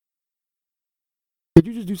 Did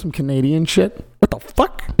you just do some Canadian shit? What the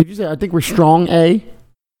fuck? Did you say I think we're strong A?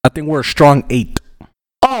 I think we're a strong 8.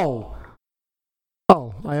 Oh,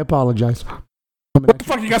 I apologize. What the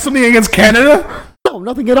fuck? You got something against Canada? No,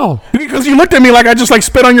 nothing at all. Because you looked at me like I just like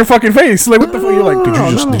spit on your fucking face. Like what the fuck? You're like,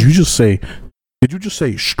 did you just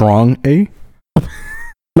say strong A?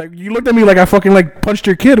 Like you looked at me like I fucking like punched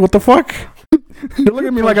your kid. What the fuck? You look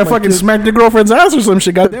at me like I fucking smacked your girlfriend's ass or some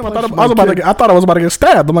shit. Goddamn! I thought I was about to get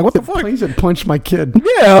stabbed. I'm like, what the fuck? He said punch my kid.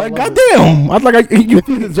 Yeah, like, goddamn! If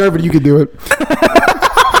you deserve it, you could do it.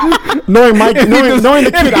 knowing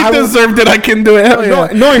the kid, I deserved it. I can do it. Hell yeah.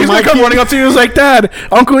 Knowing he's my come kid, running up to you. He's like, Dad,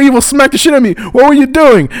 Uncle Evil smacked the shit out of me. What were you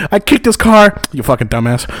doing? I kicked his car. You fucking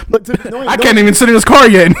dumbass. I can't even sit in his car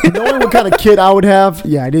yet. Knowing what kind of kid I would have,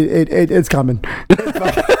 yeah, it's coming.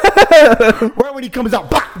 Right when he comes out,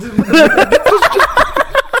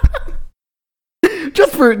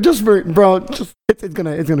 just for bro, it's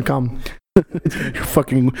gonna come. Your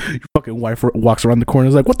fucking wife walks around the corner and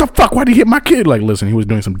is like, what the fuck? Why'd he hit my kid? Like, listen, he was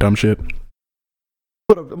doing some dumb shit.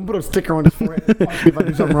 Put a sticker on his forehead if I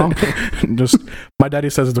do something wrong. Just, my daddy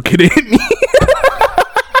says it's okay to hit me.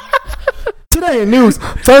 Today in news,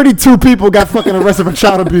 32 people got fucking arrested for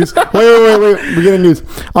child abuse. Wait. We get a news.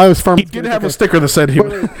 I was Furman's kid. He did have a sticker that said he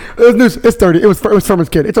was. It was news. It's 30. It was Furman's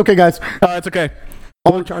kid. It's okay, guys. It's okay.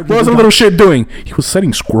 What was the little shit doing? He was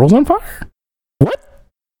setting squirrels on fire? What?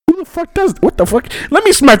 Who the fuck does? What the fuck? Let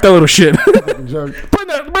me smack that little shit. Bring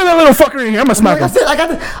that little fucker in here. I'm gonna smack him.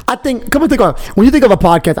 I think. Come and think of it. When you think of a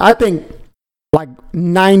podcast, I think like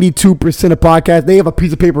 92% of podcasts, they have a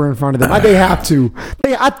piece of paper in front of them. They have to.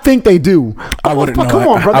 I think they do. I wouldn't know. Come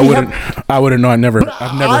on, bro. I wouldn't know. I've never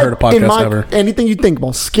heard a podcast ever. Anything you think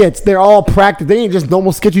about skits, they're all practice. They ain't just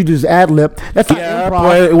normal skits. You just ad lib. That's not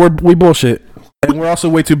improv. Boy, we bullshit, and we're also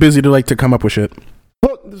way too busy to come up with shit.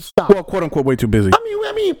 Stop. Well, quote unquote, way too busy.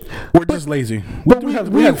 I mean, we're just lazy.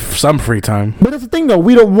 We have some free time. But that's the thing, though.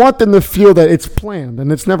 We don't want them to feel that it's planned,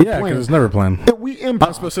 and it's never planned. Yeah, because it's never planned. We improv.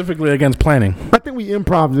 I'm specifically against planning. I think we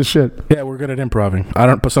improv this shit. Yeah, we're good at improving.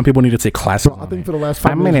 But some people need to take classes. I think for the last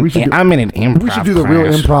 5 minutes, I'm in an improv. We should do the real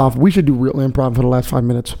improv. We should do real improv for the last 5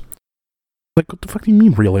 minutes. Like, what the fuck do you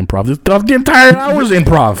mean real improv? The entire hour's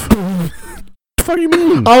improv. What the fuck do you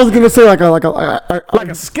mean? I was gonna say like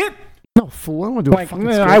a skit. No, fool. I don't want to do a fucking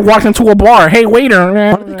skit. I walked into a bar. Hey, waiter.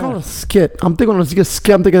 Why do they call it a skit? I'm thinking of a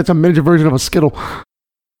skit. I'm thinking it's a miniature version of a Skittle.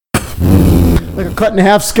 Like a cut in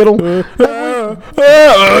half Skittle. Like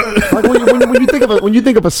when you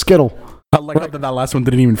think of a Skittle. I like that last one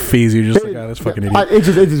didn't even phase you. Just like, this fucking idiot. It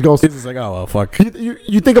just goes. It's just like, oh, well, fuck.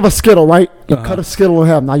 You think of a Skittle, right? You cut a Skittle in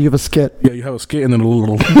half. Now you have a skit. Yeah, you have a skit and then a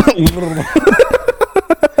little.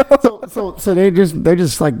 So they're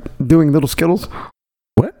just like doing little Skittles.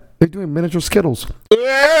 They're doing miniature Skittles.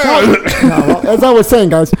 As I was saying,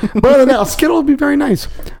 guys. But other than that, a Skittle would be very nice.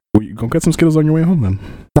 Well, you go get some Skittles on your way home then.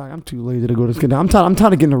 Dog, I'm too lazy to go to Skittles. I'm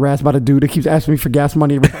tired of getting harassed by the dude that keeps asking me for gas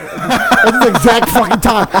money. That's the exact fucking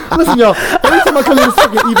time. Listen, yo, every time I come to this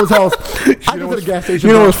fucking Evil's house, I go to the gas station.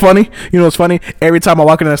 You know what's funny? Every time I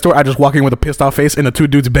walk into that store, I just walk in with a pissed off face, and the two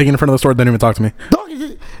dudes begging in front of the store don't even talk to me. Dog,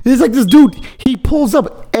 it's like this dude. He pulls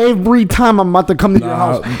up every time I'm about to come to your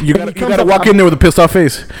house. You gotta walk in there with a pissed off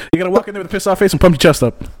face. You gotta walk in there with a pissed off face and pump your chest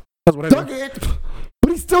up. That's what I do.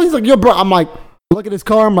 But he's like, yo, bro. I'm like, look at his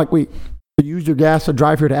car. I'm like, wait. You used your gas to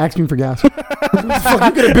drive here to ask me for gas. Fuck,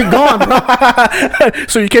 you could have been gone, bro.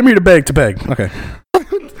 So you came here to beg. Okay.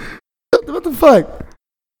 What the fuck?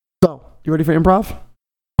 So, you ready for improv?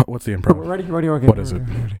 What's the improv? Ready? Okay. What is it?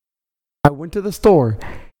 Ready. I went to the store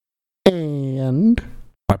and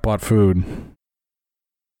I bought food.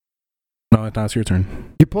 No, now it's your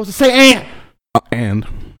turn. You're supposed to say and. And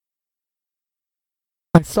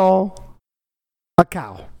I saw a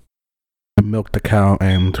cow. I milked the cow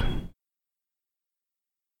and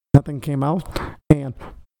nothing came out. And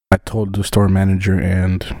I told the store manager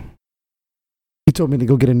and he told me to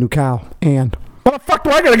go get a new cow. And why the fuck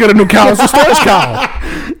do I gotta get a new cow? It's the store's cow.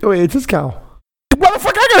 Wait, it's his cow. Why the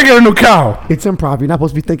fuck I gotta get a new cow? It's improv. You're not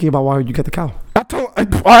supposed to be thinking about why you get the cow.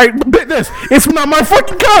 Alright, this. It's not my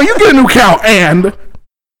fucking cow. You get a new cow and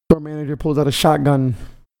store manager pulls out a shotgun.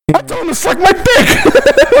 I told him to suck my dick.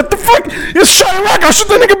 What the fuck? It's shot rock. I'll shoot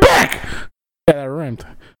the nigga back. Yeah, that rhymed.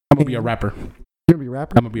 I'm gonna be a rapper. You're gonna be a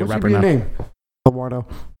rapper? I'm gonna be a rapper now. What's your name? Eduardo.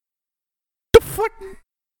 The fuck?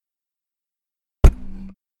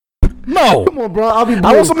 No. Come on, bro. I'll be blue.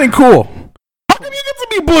 I want something cool. How come you get to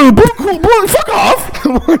be blue? Blue, cool, blue. Fuck off.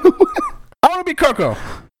 I want to be Coco.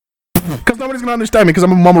 Because nobody's gonna understand me because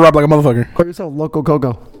I'm a mumble rap like a motherfucker. Call yourself Loco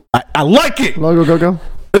Coco. I like it. Loco Coco.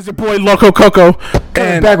 It's your boy Loco Coco.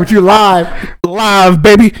 And back with you live,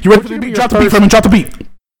 baby. You ready for the beat? Drop the beat for me. Drop the beat.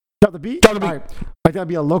 Drop the beat. Drop the beat. All right. I gotta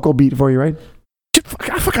be a local beat for you, right?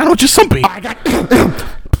 I forgot what just some beat. I got. Why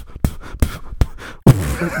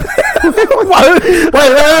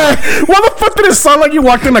the fuck did it sound like you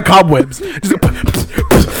walked into cobwebs? Just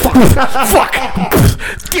fuck.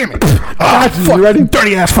 Damn it. Fuck. You ready?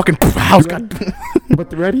 Dirty ass fucking house.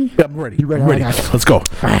 But ready? Yeah, I'm ready. You ready? I'm ready. Let's go.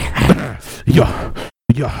 Yeah.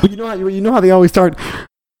 You know how they always start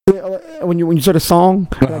when you start a song.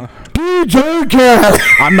 Like, DJ Cat.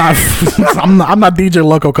 I'm not DJ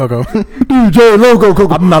Loco Coco. DJ Loco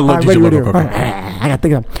Coco. I'm not DJ Loco Coco. I gotta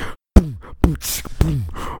think of.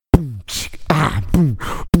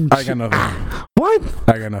 I got nothing. What?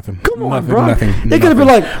 I got nothing. Come on, nothing, bro. Nothing. They could have been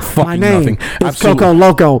like, my name is Coco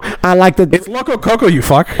Loco. I like the. It's Loco Coco, you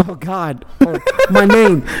fuck. Oh God. My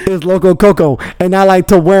name is Loco Coco, and I like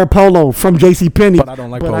to wear polo from JCPenney. But I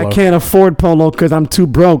don't like polo. But I can't afford polo because I'm too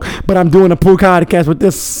broke. But I'm doing a podcast with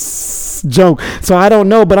this joke, so I don't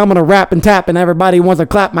know, but I'm gonna rap and tap, and everybody wants to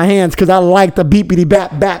clap my hands because I like the beepity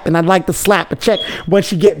bap bap, and I like to slap a check when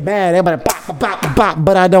she get mad. Everybody bop bop bop,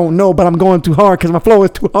 but I don't know, but I'm going too hard because my flow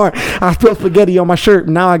is too hard. I spilled spaghetti on my shirt,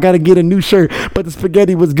 and now I gotta get a new shirt, but the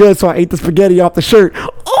spaghetti was good, so I ate the spaghetti off the shirt.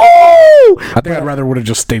 Oh! I think I'd rather would have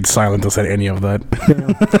just stayed silent and said any of that.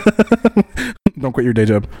 Don't quit your day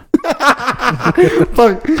job.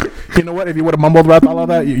 Fuck. You know what? If you would have mumbled rap all of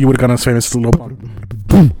that, you would have gone as famous as Lil Pump.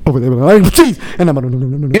 Over there, like, jeez, and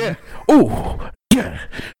I'm yeah. Ooh, yeah.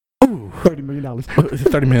 Ooh, $30 million.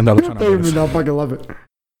 $30 million. $30 million. I fucking love it.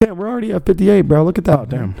 Damn, we're already at 58, bro. Look at that. Oh,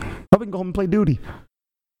 damn. I can go home and play duty.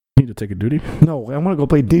 You need to take a duty? No, I want to go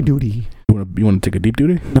play duty. You want to take a deep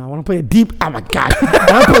duty? No, I want to play a deep. Oh my God,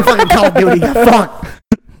 I want to play fucking Call of Duty. Fuck.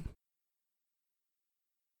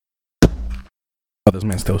 Oh, this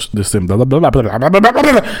man still. This him. Fuck.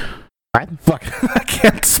 I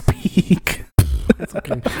can't speak. That's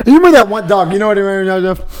okay. You remember that one dog? You know what I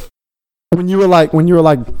mean? When you were like,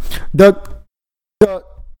 Doug. Oh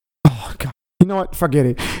God. You know what? Forget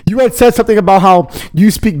it. You had said something about how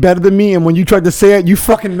you speak better than me, and when you tried to say it, you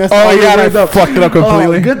fucking messed up. Oh yeah, I fucked it up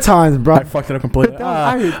completely. Oh, good times, bro. I fucked it up completely.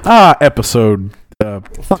 Episode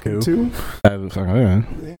fucking 2. Yeah.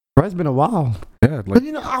 Bro, it's been a while. Yeah, but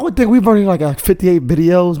you know, I would think we've already like 58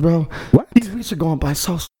 videos, bro. What? These weeks are going by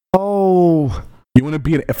so. Oh. You want to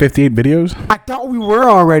be at 58 videos? I thought we were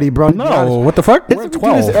already, bro. No, what the fuck? We're at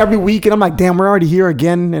 12. We do this every week, and I'm like, damn, we're already here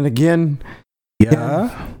again and again.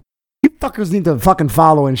 Yeah. You fuckers need to fucking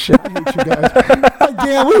follow and shit. I hate you guys. Like,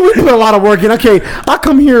 damn, we put a lot of work in. Okay, I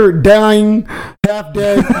come here dying, half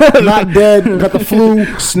dead, not dead, got the flu,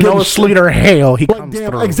 snow, sleet, or hail. He comes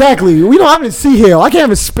through. Exactly. We don't even see hail. I can't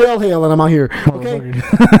even spell hail, and I'm out here. Okay,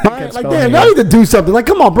 right? Like damn, y'all need to do something. Like,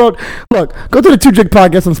 come on, bro. Look, go to the 2 Jig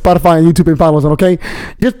Podcast on Spotify and YouTube and follow us. Okay,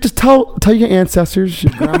 just tell your ancestors,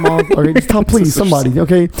 your grandma, or just tell please somebody.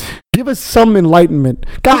 Okay, Give us some enlightenment.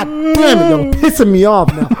 God damn it, you're pissing me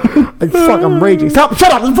off now. I'm raging. Shut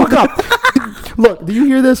up, fuck up. Look, do you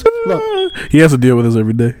hear this? Look. He has to deal with this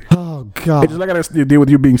every day. Oh, God. It's just like I gotta deal with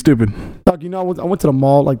you being stupid. Dog, you know, I went to the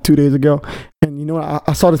mall like 2 days ago, and you know what?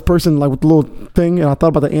 I saw this person like with the little thing, and I thought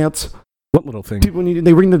about the ants. What little thing? People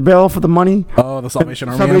they ring the bell for the money. Oh, the Salvation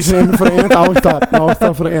Army Salvation ants. Army for the ants. I always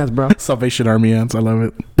thought for the ants, bro. Salvation Army ants. I love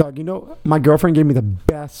it. Dog, you know, my girlfriend gave me the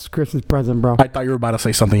best Christmas present, bro. I thought you were about to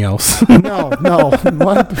say something else. No.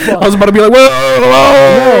 What the fuck? I was about to be like,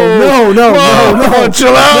 whoa, No.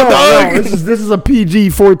 Chill out, dog. No. This is a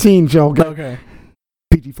PG-14 show. Okay.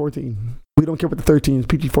 PG-14. We don't care what the 13 is.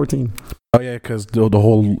 PG-14. Oh yeah, because the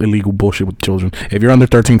whole illegal bullshit with children. If you're under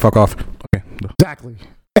 13, fuck off. Okay.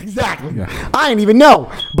 Exactly. Yeah. I didn't even know.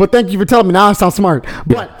 But thank you for telling me. Now I sound smart.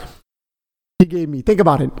 But he gave me. Think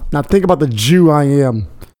about it. Now think about the Jew I am.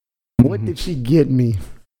 What did she get me?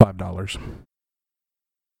 $5.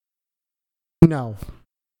 No.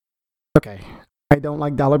 Okay. I don't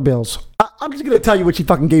like dollar bills. I'm just going to tell you what she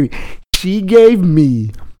fucking gave me. She gave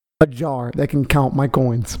me a jar that can count my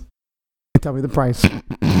coins. And tell me the price.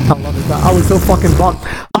 I love it. I was so fucking bucked.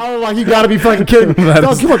 I was like, you gotta be fucking kidding me.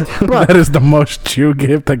 That is the most Jew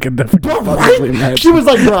gift I could never right? She was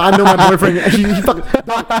like, bro, I know my boyfriend. She fucking,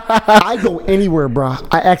 I go anywhere, bro.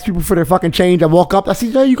 I ask people for their fucking change. I walk up. I see,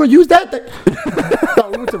 you gonna use that?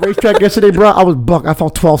 We went to the racetrack yesterday, bro. I was buck. I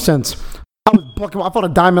found 12 cents. I was bucking. I found a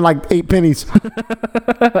dime in like 8 pennies.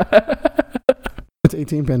 It's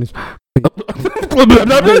 18 pennies.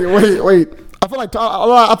 Wait. I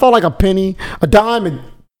felt like a penny, a dime, and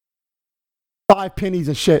 5 pennies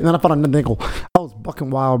and shit. And then I found a nickel. I was bucking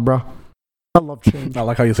wild, bro. I love change. I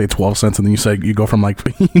like how you say 12 cents and then you go from like,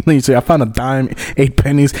 you say, I found a dime, 8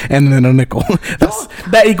 pennies, and then a nickel.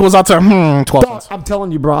 That equals out to 12 cents. I'm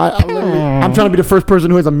telling you, bro. I'm trying to be the first person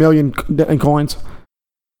who has $1 million in coins.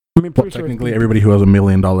 I mean, technically, everybody who has $1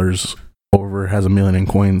 million over has $1 million in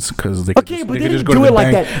coins because they could just go to the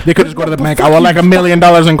bank. They could just go to the bank. I would like $1 million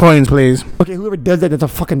in coins, please. Okay, whoever does that is a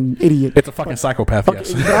fucking idiot. It's a fucking psychopath. Okay,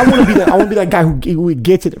 yes. I want to be that guy who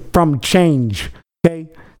gets it from change. Okay,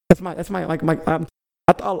 that's my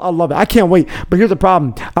I love it. I can't wait. But here's the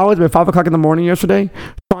problem. I was at 5 o'clock in the morning yesterday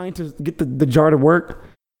trying to get the jar to work.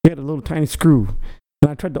 It had a little tiny screw. And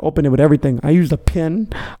I tried to open it with everything. I used a pen.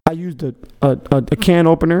 I used a can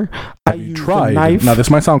opener. I used a knife. Now, this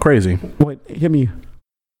might sound crazy. What? Hit me.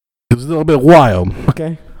 It's a little bit wild.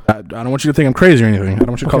 Okay. I don't want you to think I'm crazy or anything. I don't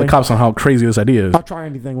want you to call the cops on how crazy this idea is. I'll try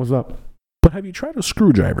anything. What's up? But have you tried a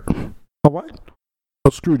screwdriver? A what?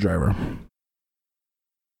 A screwdriver.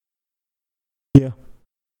 Yeah.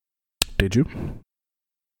 Did you?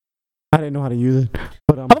 I didn't know how to use it.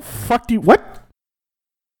 But how the fuck do you... What?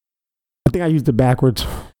 I think I used it backwards.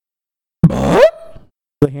 The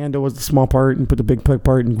handle was the small part and put the big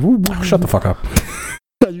part and... Shut the fuck up.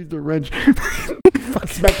 I used the wrench.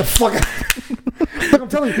 Smack the fuck out. Look, I'm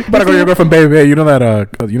telling you. Better go to your girlfriend, baby. You know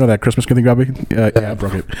that Christmas gift thing got me? Yeah, I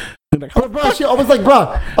broke it. Like, bro, I was like, bro,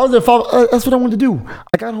 I was there. That's what I wanted to do.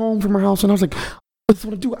 I got home from her house and I was like, that's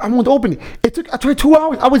what I do. I wanted to open it. I tried 2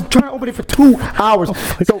 hours. I was trying to open it for 2 hours.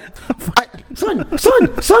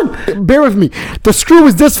 Son, bear with me. The screw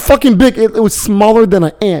is this fucking big. It was smaller than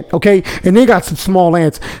an ant. Okay, and they got some small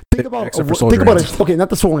ants. Think about it. Okay, not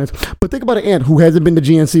the small ants, but think about an ant who hasn't been to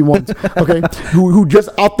GNC once. Okay, who just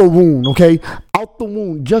out the wound. Okay, out the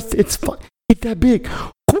wound. Just it's that big.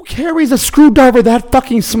 Who carries a screwdriver that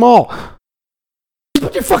fucking small?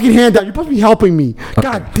 Put your fucking hand down. You're supposed to be helping me. Okay.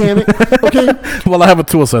 God damn it. Okay. Well, I have a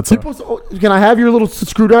tool set. So. Can I have your little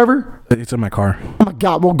screwdriver? It's in my car. Oh my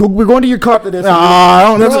God. Well, we're going to your car after this.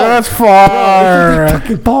 That's far. It's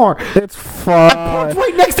fucking far. It's far. I parked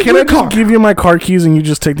right next to your car. Can I just give you my car keys and you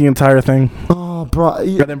just take the entire thing? Oh, bro.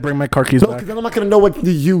 And then bring my car keys back. Because then I'm not going to know what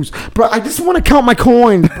to use. Bro, I just want to count my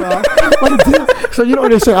coins, bro. So you don't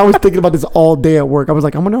understand. I was thinking about this all day at work. I was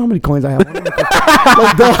like, I wonder how many coins I have.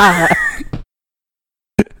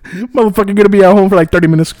 Motherfucker gonna be at home for like 30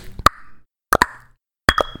 minutes.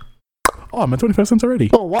 Oh, I'm at 25 cents already.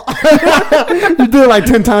 Oh, wow. You did it like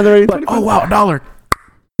 10 times already. Like, oh, wow, $1.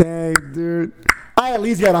 Dang, dude. I at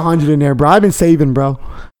least got 100 in there, bro. I've been saving, bro.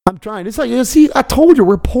 I'm trying. It's like, you see, I told you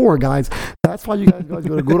we're poor, guys. That's why you guys go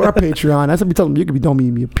to our Patreon. That's what we tell them. You could be don't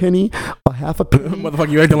me a penny, a half a penny.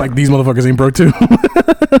 Motherfucker, you acting like these motherfuckers ain't broke too.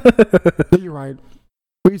 You're right.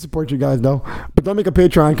 We support you guys though, but don't make a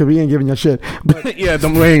Patreon because we ain't giving you shit. But yeah,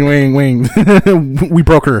 don't wing. We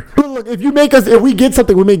broke her. Look, if we get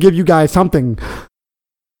something, we may give you guys something.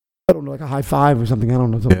 I don't know, like a high five or something. I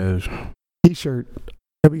don't know. Yeah. T-shirt.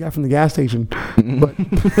 that we got from the gas station. But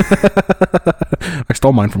I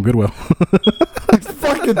stole mine from Goodwill. it's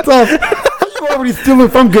fucking tough. How you already stealing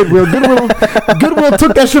from Goodwill? Goodwill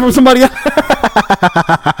took that shit from somebody else.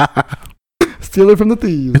 Steal it from the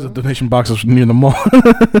thieves. There's a donation box near the mall.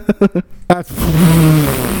 That's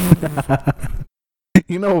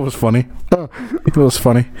You know what was funny? It was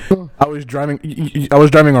funny. I was driving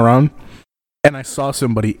around, and I saw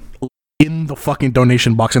somebody in the fucking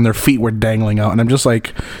donation box, and their feet were dangling out, and I'm just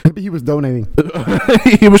like, maybe he was donating.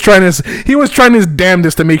 he was trying his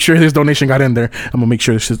damnedest to make sure his donation got in there. I'm gonna make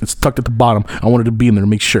sure it's tucked at the bottom. I wanted to be in there to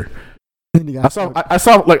make sure. I saw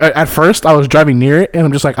like at first I was driving near it, and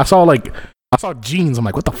I'm just like, I saw jeans. I'm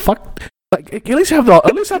like, what the fuck? Like, at least have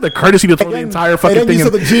the courtesy to throw the entire fucking thing in.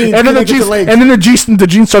 And then the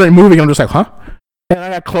jeans started moving. I'm just like, huh? And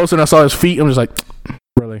I got closer and I saw his feet. I'm just like,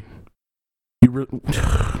 really? You really? Get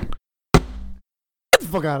the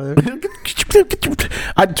fuck out of there.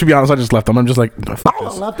 To be honest, I just left them. I'm just like, fuck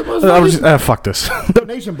this. I was just, fuck this.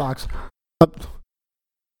 Donation box.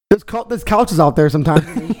 There's couches out there sometimes.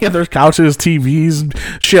 Yeah, there's couches, TVs,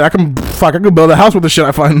 shit. I can build a house with the shit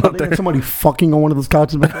I find out there. Somebody fucking on one of those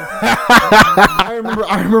couches. I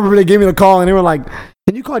remember they gave me the call and they were like,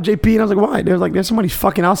 "Can you call JP?" And I was like, "Why?" They was like, "There's somebody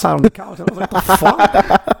fucking outside on the couch." And I was like, "The fuck?"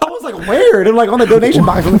 I was like, "Where?" They're like on the donation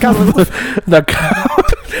box on the couch. The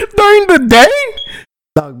couch during the day.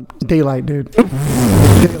 Daylight, dude.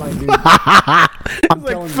 Daylight, dude. It's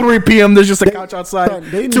like 3 p.m. There's just a couch outside.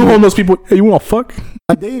 Two homeless people. Hey, you want to fuck?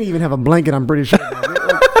 They didn't even have a blanket. I'm pretty sure.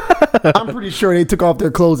 I'm pretty sure they took off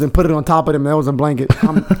their clothes and put it on top of them. That was a blanket.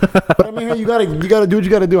 But I mean, hey, you gotta do what you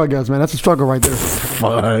gotta do. I guess, man. That's a struggle right there.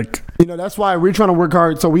 Fuck. You know, that's why we're trying to work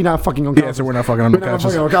hard so we're not fucking on couches. Yeah, so we're not fucking on the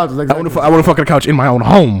couches. Exactly. I want to fuck a couch in my own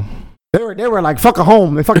home. They were like, fuck a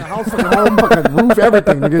home. They fucking house, fucking home, fucking roof,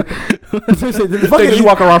 everything. They just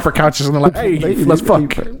walk around for couches and they're like, hey, let's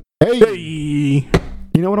fuck. Hey.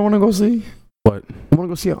 You know what I want to go see? What? I want to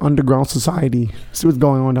go see an underground society. See what's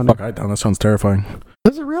going on down there. Fuck, I don't. That sounds terrifying.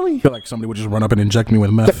 Does it really? I feel like somebody would just run up and inject me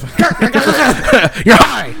with meth. You're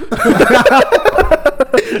high.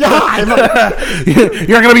 You're high.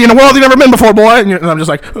 You're gonna be in a world you've never been before, boy. And I'm just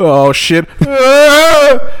like, oh shit.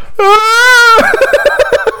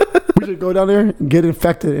 We should go down there and get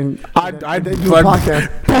infected and I do a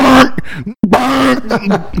podcast.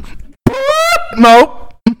 No.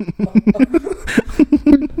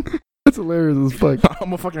 That's hilarious as fuck. I'm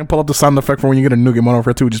gonna fucking pull up the sound effect for when you get a nuke in Modern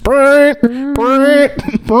Warfare 2. Just and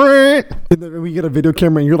then we get a video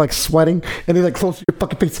camera and you're like sweating and they're like close to your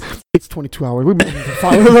fucking face. It's 22 hours.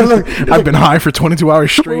 I've been high for 22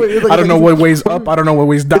 hours straight. I don't know what weighs up. I don't know what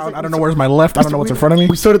weighs down. I don't know where's my left. I don't know what's in front of me.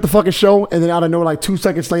 We started the fucking show and then out of nowhere, like 2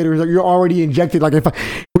 seconds later, you're already injected. Like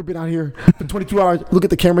we've been out here for 22 hours. Look at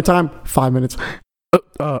the camera time. 5 minutes.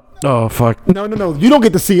 Oh fuck. No. You don't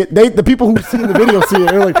get to see it. The people who see the video see it.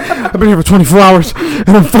 They're like, I've been here for 24 hours and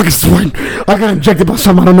I'm fucking sweating. I got injected by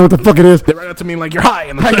something. I don't know what the fuck it is. They ran up to me like, you're high.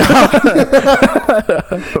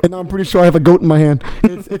 And I'm pretty sure I have a goat in my hand.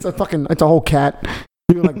 It's a whole cat.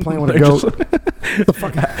 You're like playing with a goat.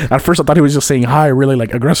 At first I thought he was just saying hi really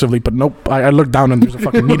like aggressively, but nope. I looked down and there's a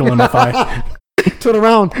fucking needle in my thigh. Turn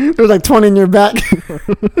around. There's like 20 in your back.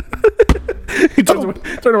 He turn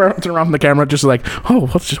around from the camera, just like, oh,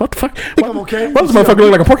 what the fuck? I'm okay. Why does this motherfucker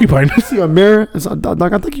look like a porcupine? You see a mirror?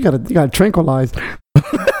 Like, I think you got tranquilized.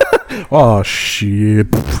 Oh shit!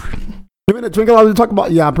 You mean the tranquilizer talk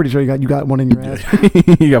about? Yeah, I'm pretty sure you got one in your ass.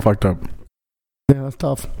 You got fucked up. Yeah, that's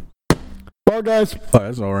tough. Well, guys. Oh,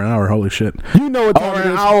 that's over an hour. Holy shit! You know what time over it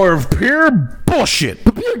is. An hour of pure bullshit.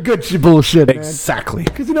 Pure good shit bullshit, man. Exactly.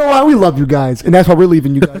 Because you know what? We love you guys, and that's why we're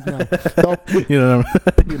leaving you guys now. So, you know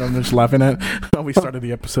I'm just laughing at how we started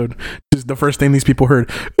the episode. Just the first thing these people heard.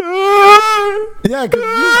 Yeah, because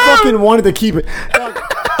you fucking wanted to keep it.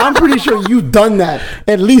 I'm pretty sure you've done that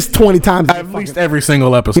at least 20 times. At least every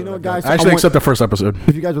single episode. You know what, guys? Actually, except the first episode.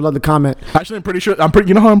 If you guys would love to comment. Actually, I'm pretty sure.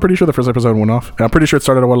 You know how I'm pretty sure the first episode went off. I'm pretty sure it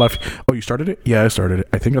started at life. Oh, you started it? Yeah, I started it.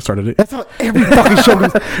 I think I started it. That's how every fucking show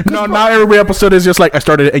goes. No, not every episode is just like I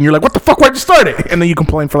started it, and you're like, "What the fuck? Why'd you start it?" And then you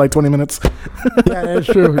complain for like 20 minutes. Yeah, that's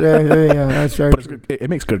true. Yeah, that's very true. It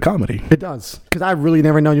makes good comedy. It does, because I really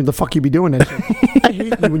never know you the fuck you be doing that shit. I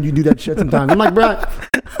hate you when you do that shit sometimes. I'm like, bro,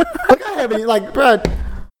 like I haven't bro.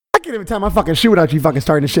 I can't even tie my fucking shoe without you fucking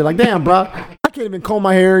starting this shit. Like, damn, bro. I can't even comb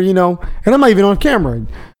my hair, and I'm not even on camera.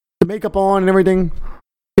 The makeup on and everything,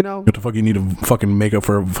 What the fuck you need a fucking makeup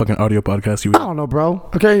for a fucking audio podcast? I don't know, bro.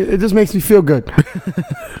 Okay, it just makes me feel good.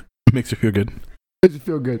 It makes you feel good. It just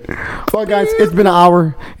feel good. Well, guys, it's been an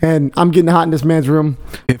hour, and I'm getting hot in this man's room.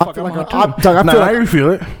 Yeah, I feel like I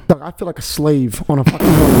feel like a slave on a fucking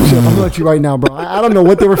road. Shit, I'm gonna let you right now, bro. I don't know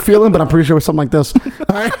what they were feeling, but I'm pretty sure it was something like this.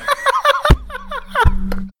 All right.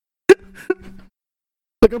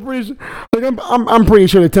 Like I'm pretty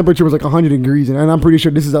sure the temperature was like 100 degrees, and I'm pretty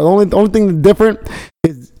sure this is the only thing different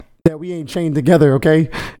is that we ain't chained together,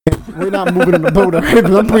 okay? And we're not moving in the boat, okay?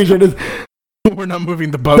 I'm pretty sure this. We're not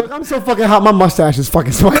moving the boat. Look, I'm so fucking hot. My mustache is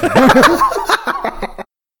fucking sweating.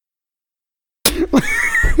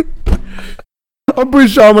 I'm pretty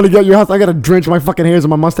sure I'm gonna get your house. I gotta drench my fucking hairs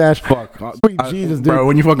in my mustache. Fuck, Sweet Jesus, dude. Bro,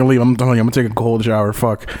 when you fucking leave, I'm telling you, I'm gonna take a cold shower.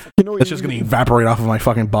 Fuck, you know, it's just gonna evaporate off of my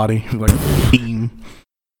fucking body like steam.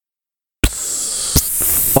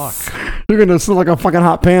 Fuck, you're gonna smell like a fucking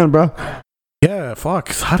hot pan, bro. Yeah,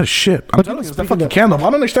 fuck, it's hot as shit. I'm telling you, it's that fucking candle. I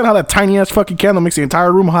don't understand how that tiny ass fucking candle makes the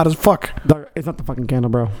entire room hot as fuck. It's not the fucking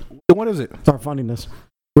candle, bro. What is it? It's our funniness.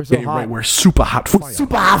 We're so hot. Right. We're super hot fire. We're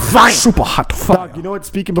super hot fire. Super hot fire. Dog, you know what?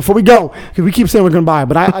 Speaking before we go, because we keep saying we're gonna buy,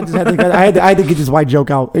 but I just had to get this white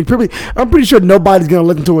joke out. I'm pretty sure nobody's gonna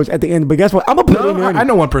listen to us at the end. But guess what? I'm gonna put it in there. I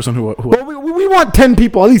know one person who well, we want 10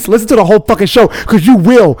 people at least listen to the whole fucking show, because you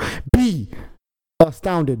will be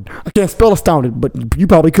astounded. I can't spell astounded, but you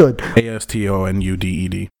probably could.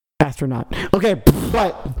 ASTONUDED. Astronaut. Okay,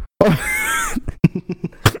 but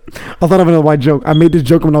I thought of another white joke. I made this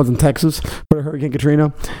joke when I was in Texas for Hurricane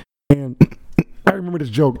Katrina, and I remember this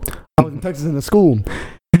joke. I was in Texas in the school,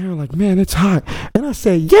 and they were like, "Man, it's hot," and I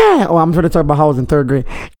said, "Yeah." Oh, I'm trying to talk about how I was in 3rd grade.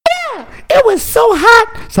 Yeah, it was so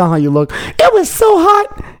hot. That's how you look. It was so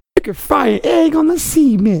hot. You could fry an egg on the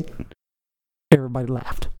cement. Everybody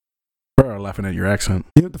laughed. Bro, I'm laughing at your accent.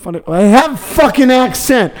 You know what the funny? I have a fucking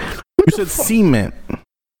accent. You said cement.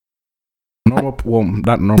 Normal, well,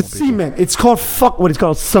 not normal. The cement. It's called what it's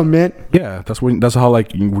called, cement. Yeah, that's how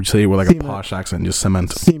like you would say it with like cement. A posh accent, just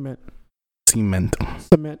cement. Cement.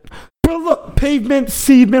 Bro, look, pavement,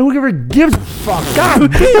 cement. Whoever gives a fuck?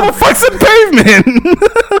 God damn, what the fuck's a pavement?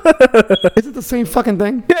 Is it the same fucking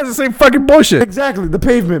thing? Yeah, it's the same fucking bullshit. Exactly, the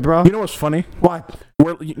pavement, bro. You know what's funny? What?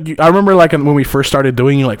 I remember like when we first started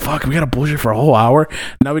doing, you're like, fuck, we got to bullshit for a whole hour.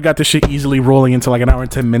 Now we got this shit easily rolling into like an hour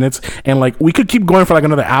and 10 minutes, and like we could keep going for like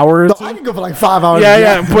another hour. No, I can go for like 5 hours.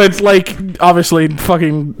 Yeah, but it's like obviously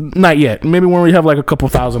fucking not yet. Maybe when we have like a couple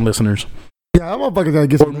thousand listeners. Yeah, I'm fucking gonna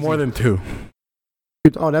get or more than 2.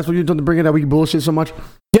 Oh, that's what you're trying to bring it that we bullshit so much.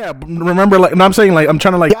 Yeah, remember, like, no, I'm saying, like, I'm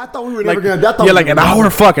trying to, like, yeah, I thought we were never like, gonna. Yeah, like an hour,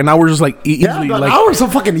 fuck, and now we're just like easily, yeah, like, an hour is so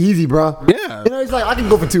fucking easy, bro. Yeah, you know, it's like I can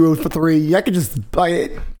go for 2, for 3. I could just like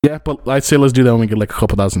it. Yeah, but I'd say let's do that when we get like a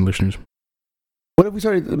couple thousand listeners. What if we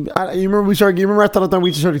started? You remember I thought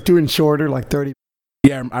we started doing shorter, like 30.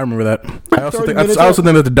 Yeah, I remember that. I also think that's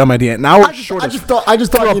a dumb idea. An hour short. I just thought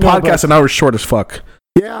a podcast an hour short as fuck.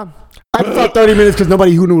 Yeah, I just thought 30 minutes because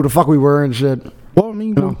nobody who knew who the fuck we were and shit. Well,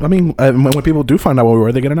 when people do find out what we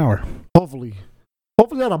were, they get an hour. Hopefully, a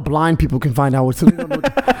lot of blind people can find out. So they don't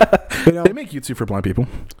know. They make YouTube for blind people,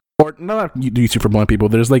 or not YouTube for blind people.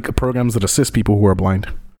 There's like programs that assist people who are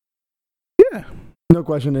blind. Yeah, no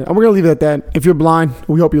question. And we're gonna leave it at that. If you're blind,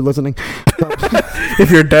 we hope you're listening.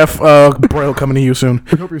 If you're deaf, Braille coming to you soon.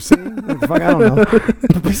 We hope you're seeing. Fuck, I don't know.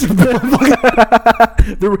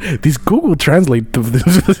 These Google Translate,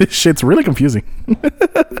 this shit's really confusing.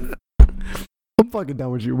 I'm fucking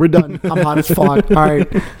done with you. We're done. I'm hot as fuck. All right.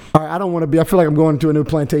 I don't want to be. I feel like I'm going to a new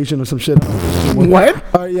plantation or some shit. What?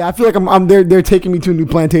 Yeah, I feel like I'm. They're taking me to a new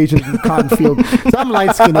plantation, new cotton field. So I'm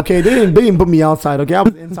light skinned. Okay, they didn't put me outside. Okay, I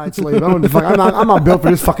was an inside slave. I don't know fuck. I'm not built for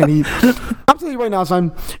this fucking heat. I'm telling you right now,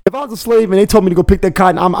 son. If I was a slave and they told me to go pick that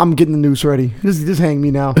cotton, I'm getting the noose ready. Just hang me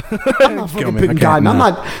now. I'm not fucking picking cotton. I'm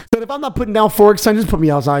not. But if I'm not putting down forks, son, just put me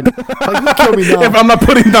outside. Like, just kill me now. If I'm not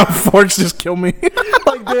putting down forks, just kill me.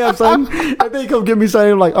 Like, damn, son. If they come give me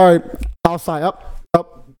something, I'm like, all right, outside, up.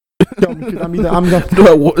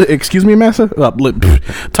 Excuse me, massa.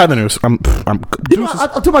 Tie the noose. I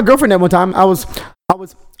told my girlfriend that one time. I was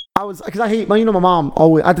because I hate. You know, my mom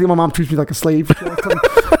always. I think my mom treats me like a slave.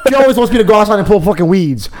 She always wants me to go outside and pull fucking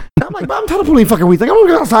weeds. And I'm like, I'm tired of pulling fucking weeds. Like, I'm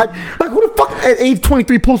gonna go outside. Like, who the fuck at age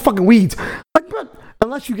 23 pulls fucking weeds? Like, bro,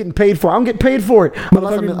 unless you're getting paid for it, I'm getting paid for it.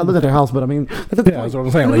 Unless I live at their house, but I mean, that's what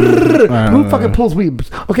I'm saying. Who fucking pulls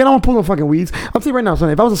weeds? Okay, I don't want to pull no fucking weeds. I'm saying right now, son,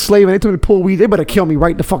 if I was a slave and they told me to pull weeds, they better kill me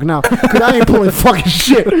right the fuck now. Because I ain't pulling fucking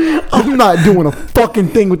shit. I'm not doing a fucking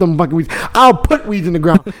thing with them fucking weeds. I'll put weeds in the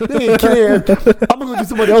ground. They ain't care. I'm gonna go do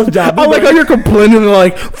somebody else's job. I like how you're complaining and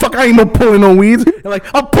like, fuck, I ain't no pulling no weeds. And like,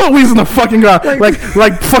 I'll put weeds in the fucking ground. Like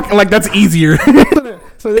fucking, like that's easier.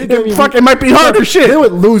 So they gave me fuck, it might be hard or shit. They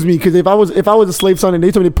would lose me because if I was a slave son and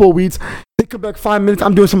they told me to pull weeds, they come back 5 minutes.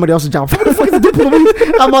 I'm doing somebody else's job. What the fuck is the difference?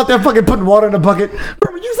 I'm out there fucking putting water in a bucket.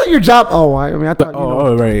 Bro, you said your job. Oh, I mean, I thought.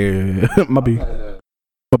 Right. Yeah. My bad.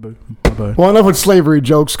 Well, enough with slavery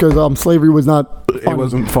jokes because slavery was not. It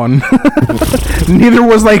wasn't fun. Neither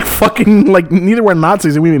was neither were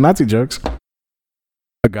Nazis and we made Nazi jokes.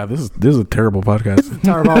 Oh God, this is a terrible podcast.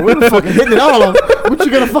 Terrible. We're fucking hitting it all up. What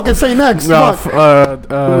you gonna fucking say next?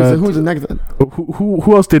 Who's the next?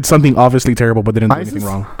 Who else did something obviously terrible but didn't do anything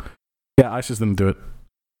wrong? Yeah, ISIS didn't do it.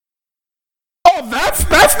 Oh, that's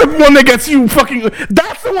the one that gets you fucking.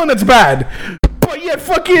 That's the one that's bad. But yet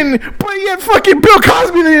fucking Bill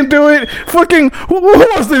Cosby didn't do it. Fucking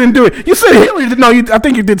who else didn't do it? You said Hitler did. No, I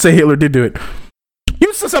think you did say Hitler did do it.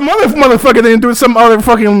 You said some other motherfucker didn't do it. Some other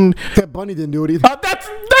fucking. Ted Bundy didn't do it either. That's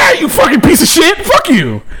there, you fucking piece of shit. Fuck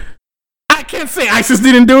you. I can't say ISIS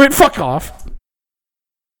didn't do it. Fuck off.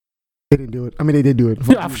 They didn't do it. I mean, they did do it.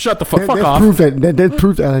 Yeah, shut the fuck off. There's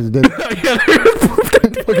proof that ISIS did it. Yeah, there's proof.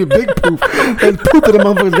 Fucking big proof. There's proof that the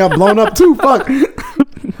motherfuckers got blown up too. Fuck.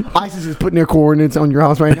 ISIS is putting their coordinates on your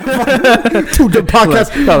house right now. Two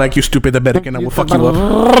podcasts. Not like you stupid American. I will fuck you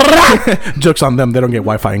up. Jokes on them. They don't get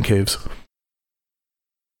Wi-Fi in caves.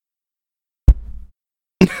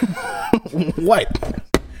 What?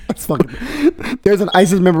 That's fucking. There's an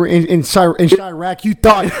ISIS member in Chirac. You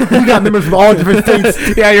thought you got members from all different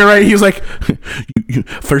states. Yeah, you're right. He's like,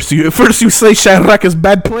 first you say Chirac is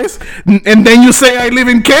bad place, and then you say I live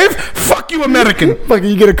in cave. Fuck you, American. Fucking,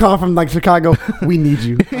 you get a call from like Chicago. We need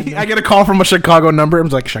you. I get a call from a Chicago number. I'm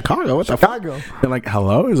like, Chicago? What the fuck? They're like,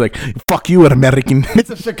 hello. He's like, fuck you, an American. It's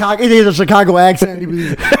a Chicago. It is a Chicago accent.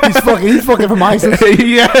 He's fucking from ISIS.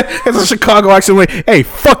 Yeah, it's a Chicago accent. Like, hey,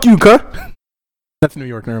 fuck you, cuh. That's New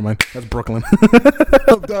York. Never mind. That's Brooklyn.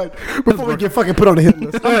 I'm done. Before we get fucking put on the hit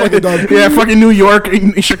list. I'm fucking done. Yeah, fucking New York,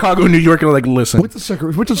 Chicago, New York. They're like, listen. What's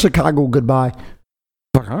a Chicago goodbye?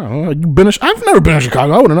 Fuck, I don't know. I've never been to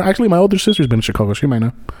Chicago. I wouldn't know. Actually, my older sister's been to Chicago. She might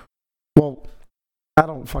know. Well, I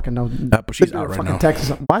don't fucking know. But she's out right now.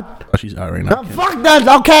 Texas. What? Oh, she's out right now. Fuck that.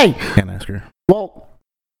 Okay. Can't ask her. Well,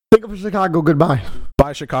 think of Chicago goodbye.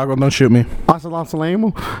 Bye, Chicago. Don't shoot me. Assalamu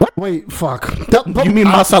alaikum. What? Wait, fuck. You mean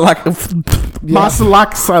Masalak?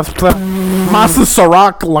 Masalak?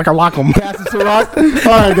 Masasarak? Lakalakum. Pass the Ciroc?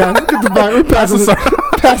 Alright, guys. Get the back. Pass the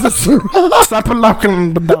Ciroc. Pass the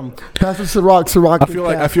Ciroc.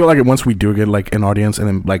 I feel like once we do get like an audience and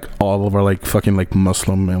then like all of our like fucking like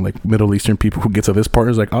Muslim and like Middle Eastern people who get to this part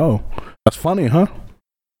is like, oh, that's funny, huh?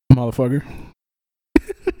 Motherfucker.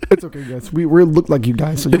 It's okay, guys. We look like you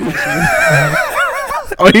guys, so you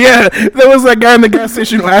Oh yeah, there was that guy in the gas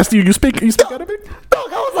station who asked you speak Arabic?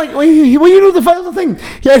 Dog, I was like, well, you know the final thing.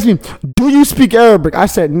 He asked me, do you speak Arabic? I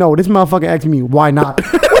said no. This motherfucker asked me, why not?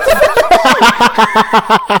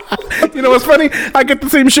 You know what's funny? I get the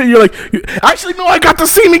same shit. You're like, actually, no, I got the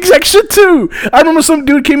same exact shit too. I remember some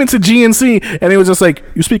dude came into GNC and he was just like,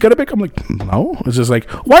 you speak Arabic? I'm like, no. It's just like,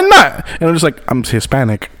 why not? And I'm just like, I'm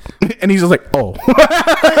Hispanic. And he's just like, oh.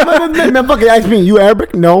 Man, fucking asked me, you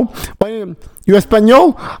Arabic? No. You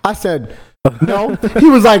Espanol? I said, no. He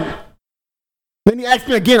was like, then he asked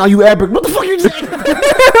me again, are you Arabic? What the fuck are you saying?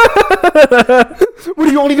 What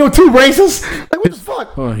do you only know two races? Like, what the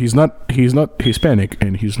fuck? He's not Hispanic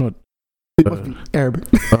and he's not Arabic.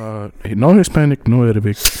 No Hispanic, no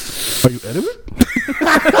Arabic. Are you Arabic?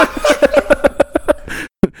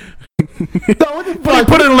 No, what the fuck?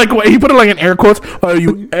 He put it like in air quotes. Are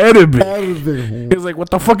you Arabic? He's like, what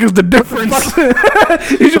the fuck is the difference?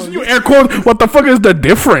 He's just you air quote. What the fuck is the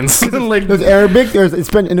difference? Like, there's Arabic. There's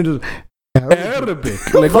Spanish. And there's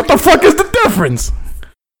Arabic. Like, what the fuck is the difference?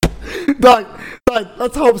 Dog,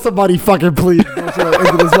 let's hope somebody fucking please go to the end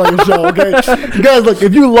of this fucking show, okay? Guys, look,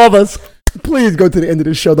 if you love us, please go to the end of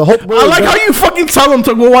the show. The whole I like how you fucking tell them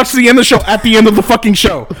to go watch the end of the show at the end of the fucking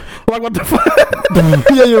show. Like, what the fuck?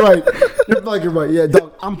 Yeah, you're right. You're fucking right. Yeah,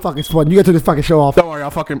 dog, I'm fucking sweating. You get to this fucking show off. Don't worry,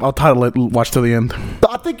 I'll title it Watch to the End.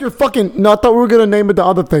 I think you're fucking. No, I thought we were gonna name it the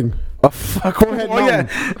other thing. Forehead Mountain. Yeah.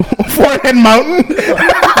 Forehead Mountain?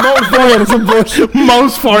 Mount Forehead. Some bullshit.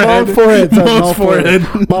 Mount Forehead. Mount Forehead. Mount Forehead.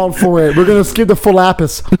 Mount Forehead. We're going to skip the full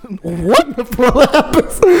lapis. What? The full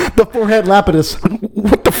lapis? The forehead lapidus.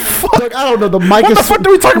 What the fuck? Like, I don't know. The mic what is... the fuck do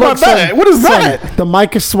we talk about that? What is that? The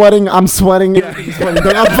mic is sweating. I'm sweating. Yeah.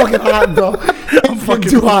 I'm fucking hot, bro. I'm fucking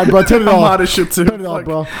too hot, bro. Turn it off. I'm hot as shit, too. Turn it off,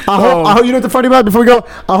 bro. I hope, you know what the funny about it? Before we go,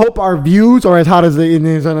 I hope our views are as hot as they in.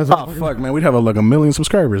 Oh, fuck, man. We'd have like 1 million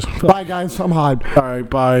subscribers. Bye, guys. I'm hot. All right,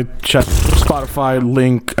 bye. Chat. Spotify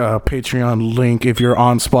link, Patreon link. If you're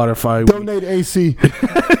on Spotify, donate AC.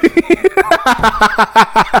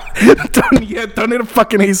 Donate a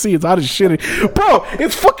fucking AC. It's hot as shit, bro.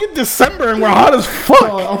 It's fucking December and we're hot as fuck.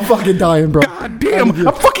 Oh, I'm fucking dying, bro. God damn,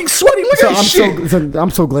 I'm fucking sweating. Look at this shit.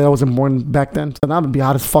 I'm so glad I wasn't born back then. So I'm gonna be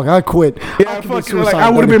hot as fuck. I quit. Yeah, fucking, like, I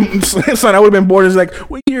would have been, son. I would have been born. It's like,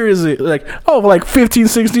 what year is it? Like, oh, like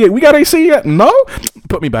 1568. We got AC yet? No.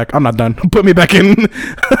 Put me back. I'm not done. Put me back in.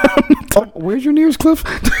 Oh, where's your nearest cliff?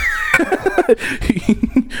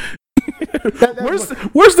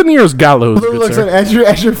 Where's the nearest gallows? Look, as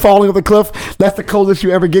you're falling off the cliff, that's the coldest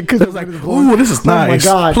you ever get because it's like, ooh, this is nice.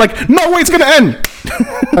 Oh my god! Like, no, wait, it's gonna end.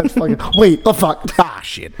 That's fucking. Wait, oh fuck! Ah,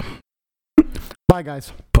 shit. Bye,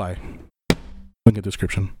 guys. Bye. Link in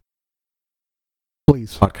description.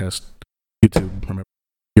 Please. Podcast, YouTube. Remember,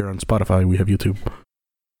 you're on Spotify. We have YouTube.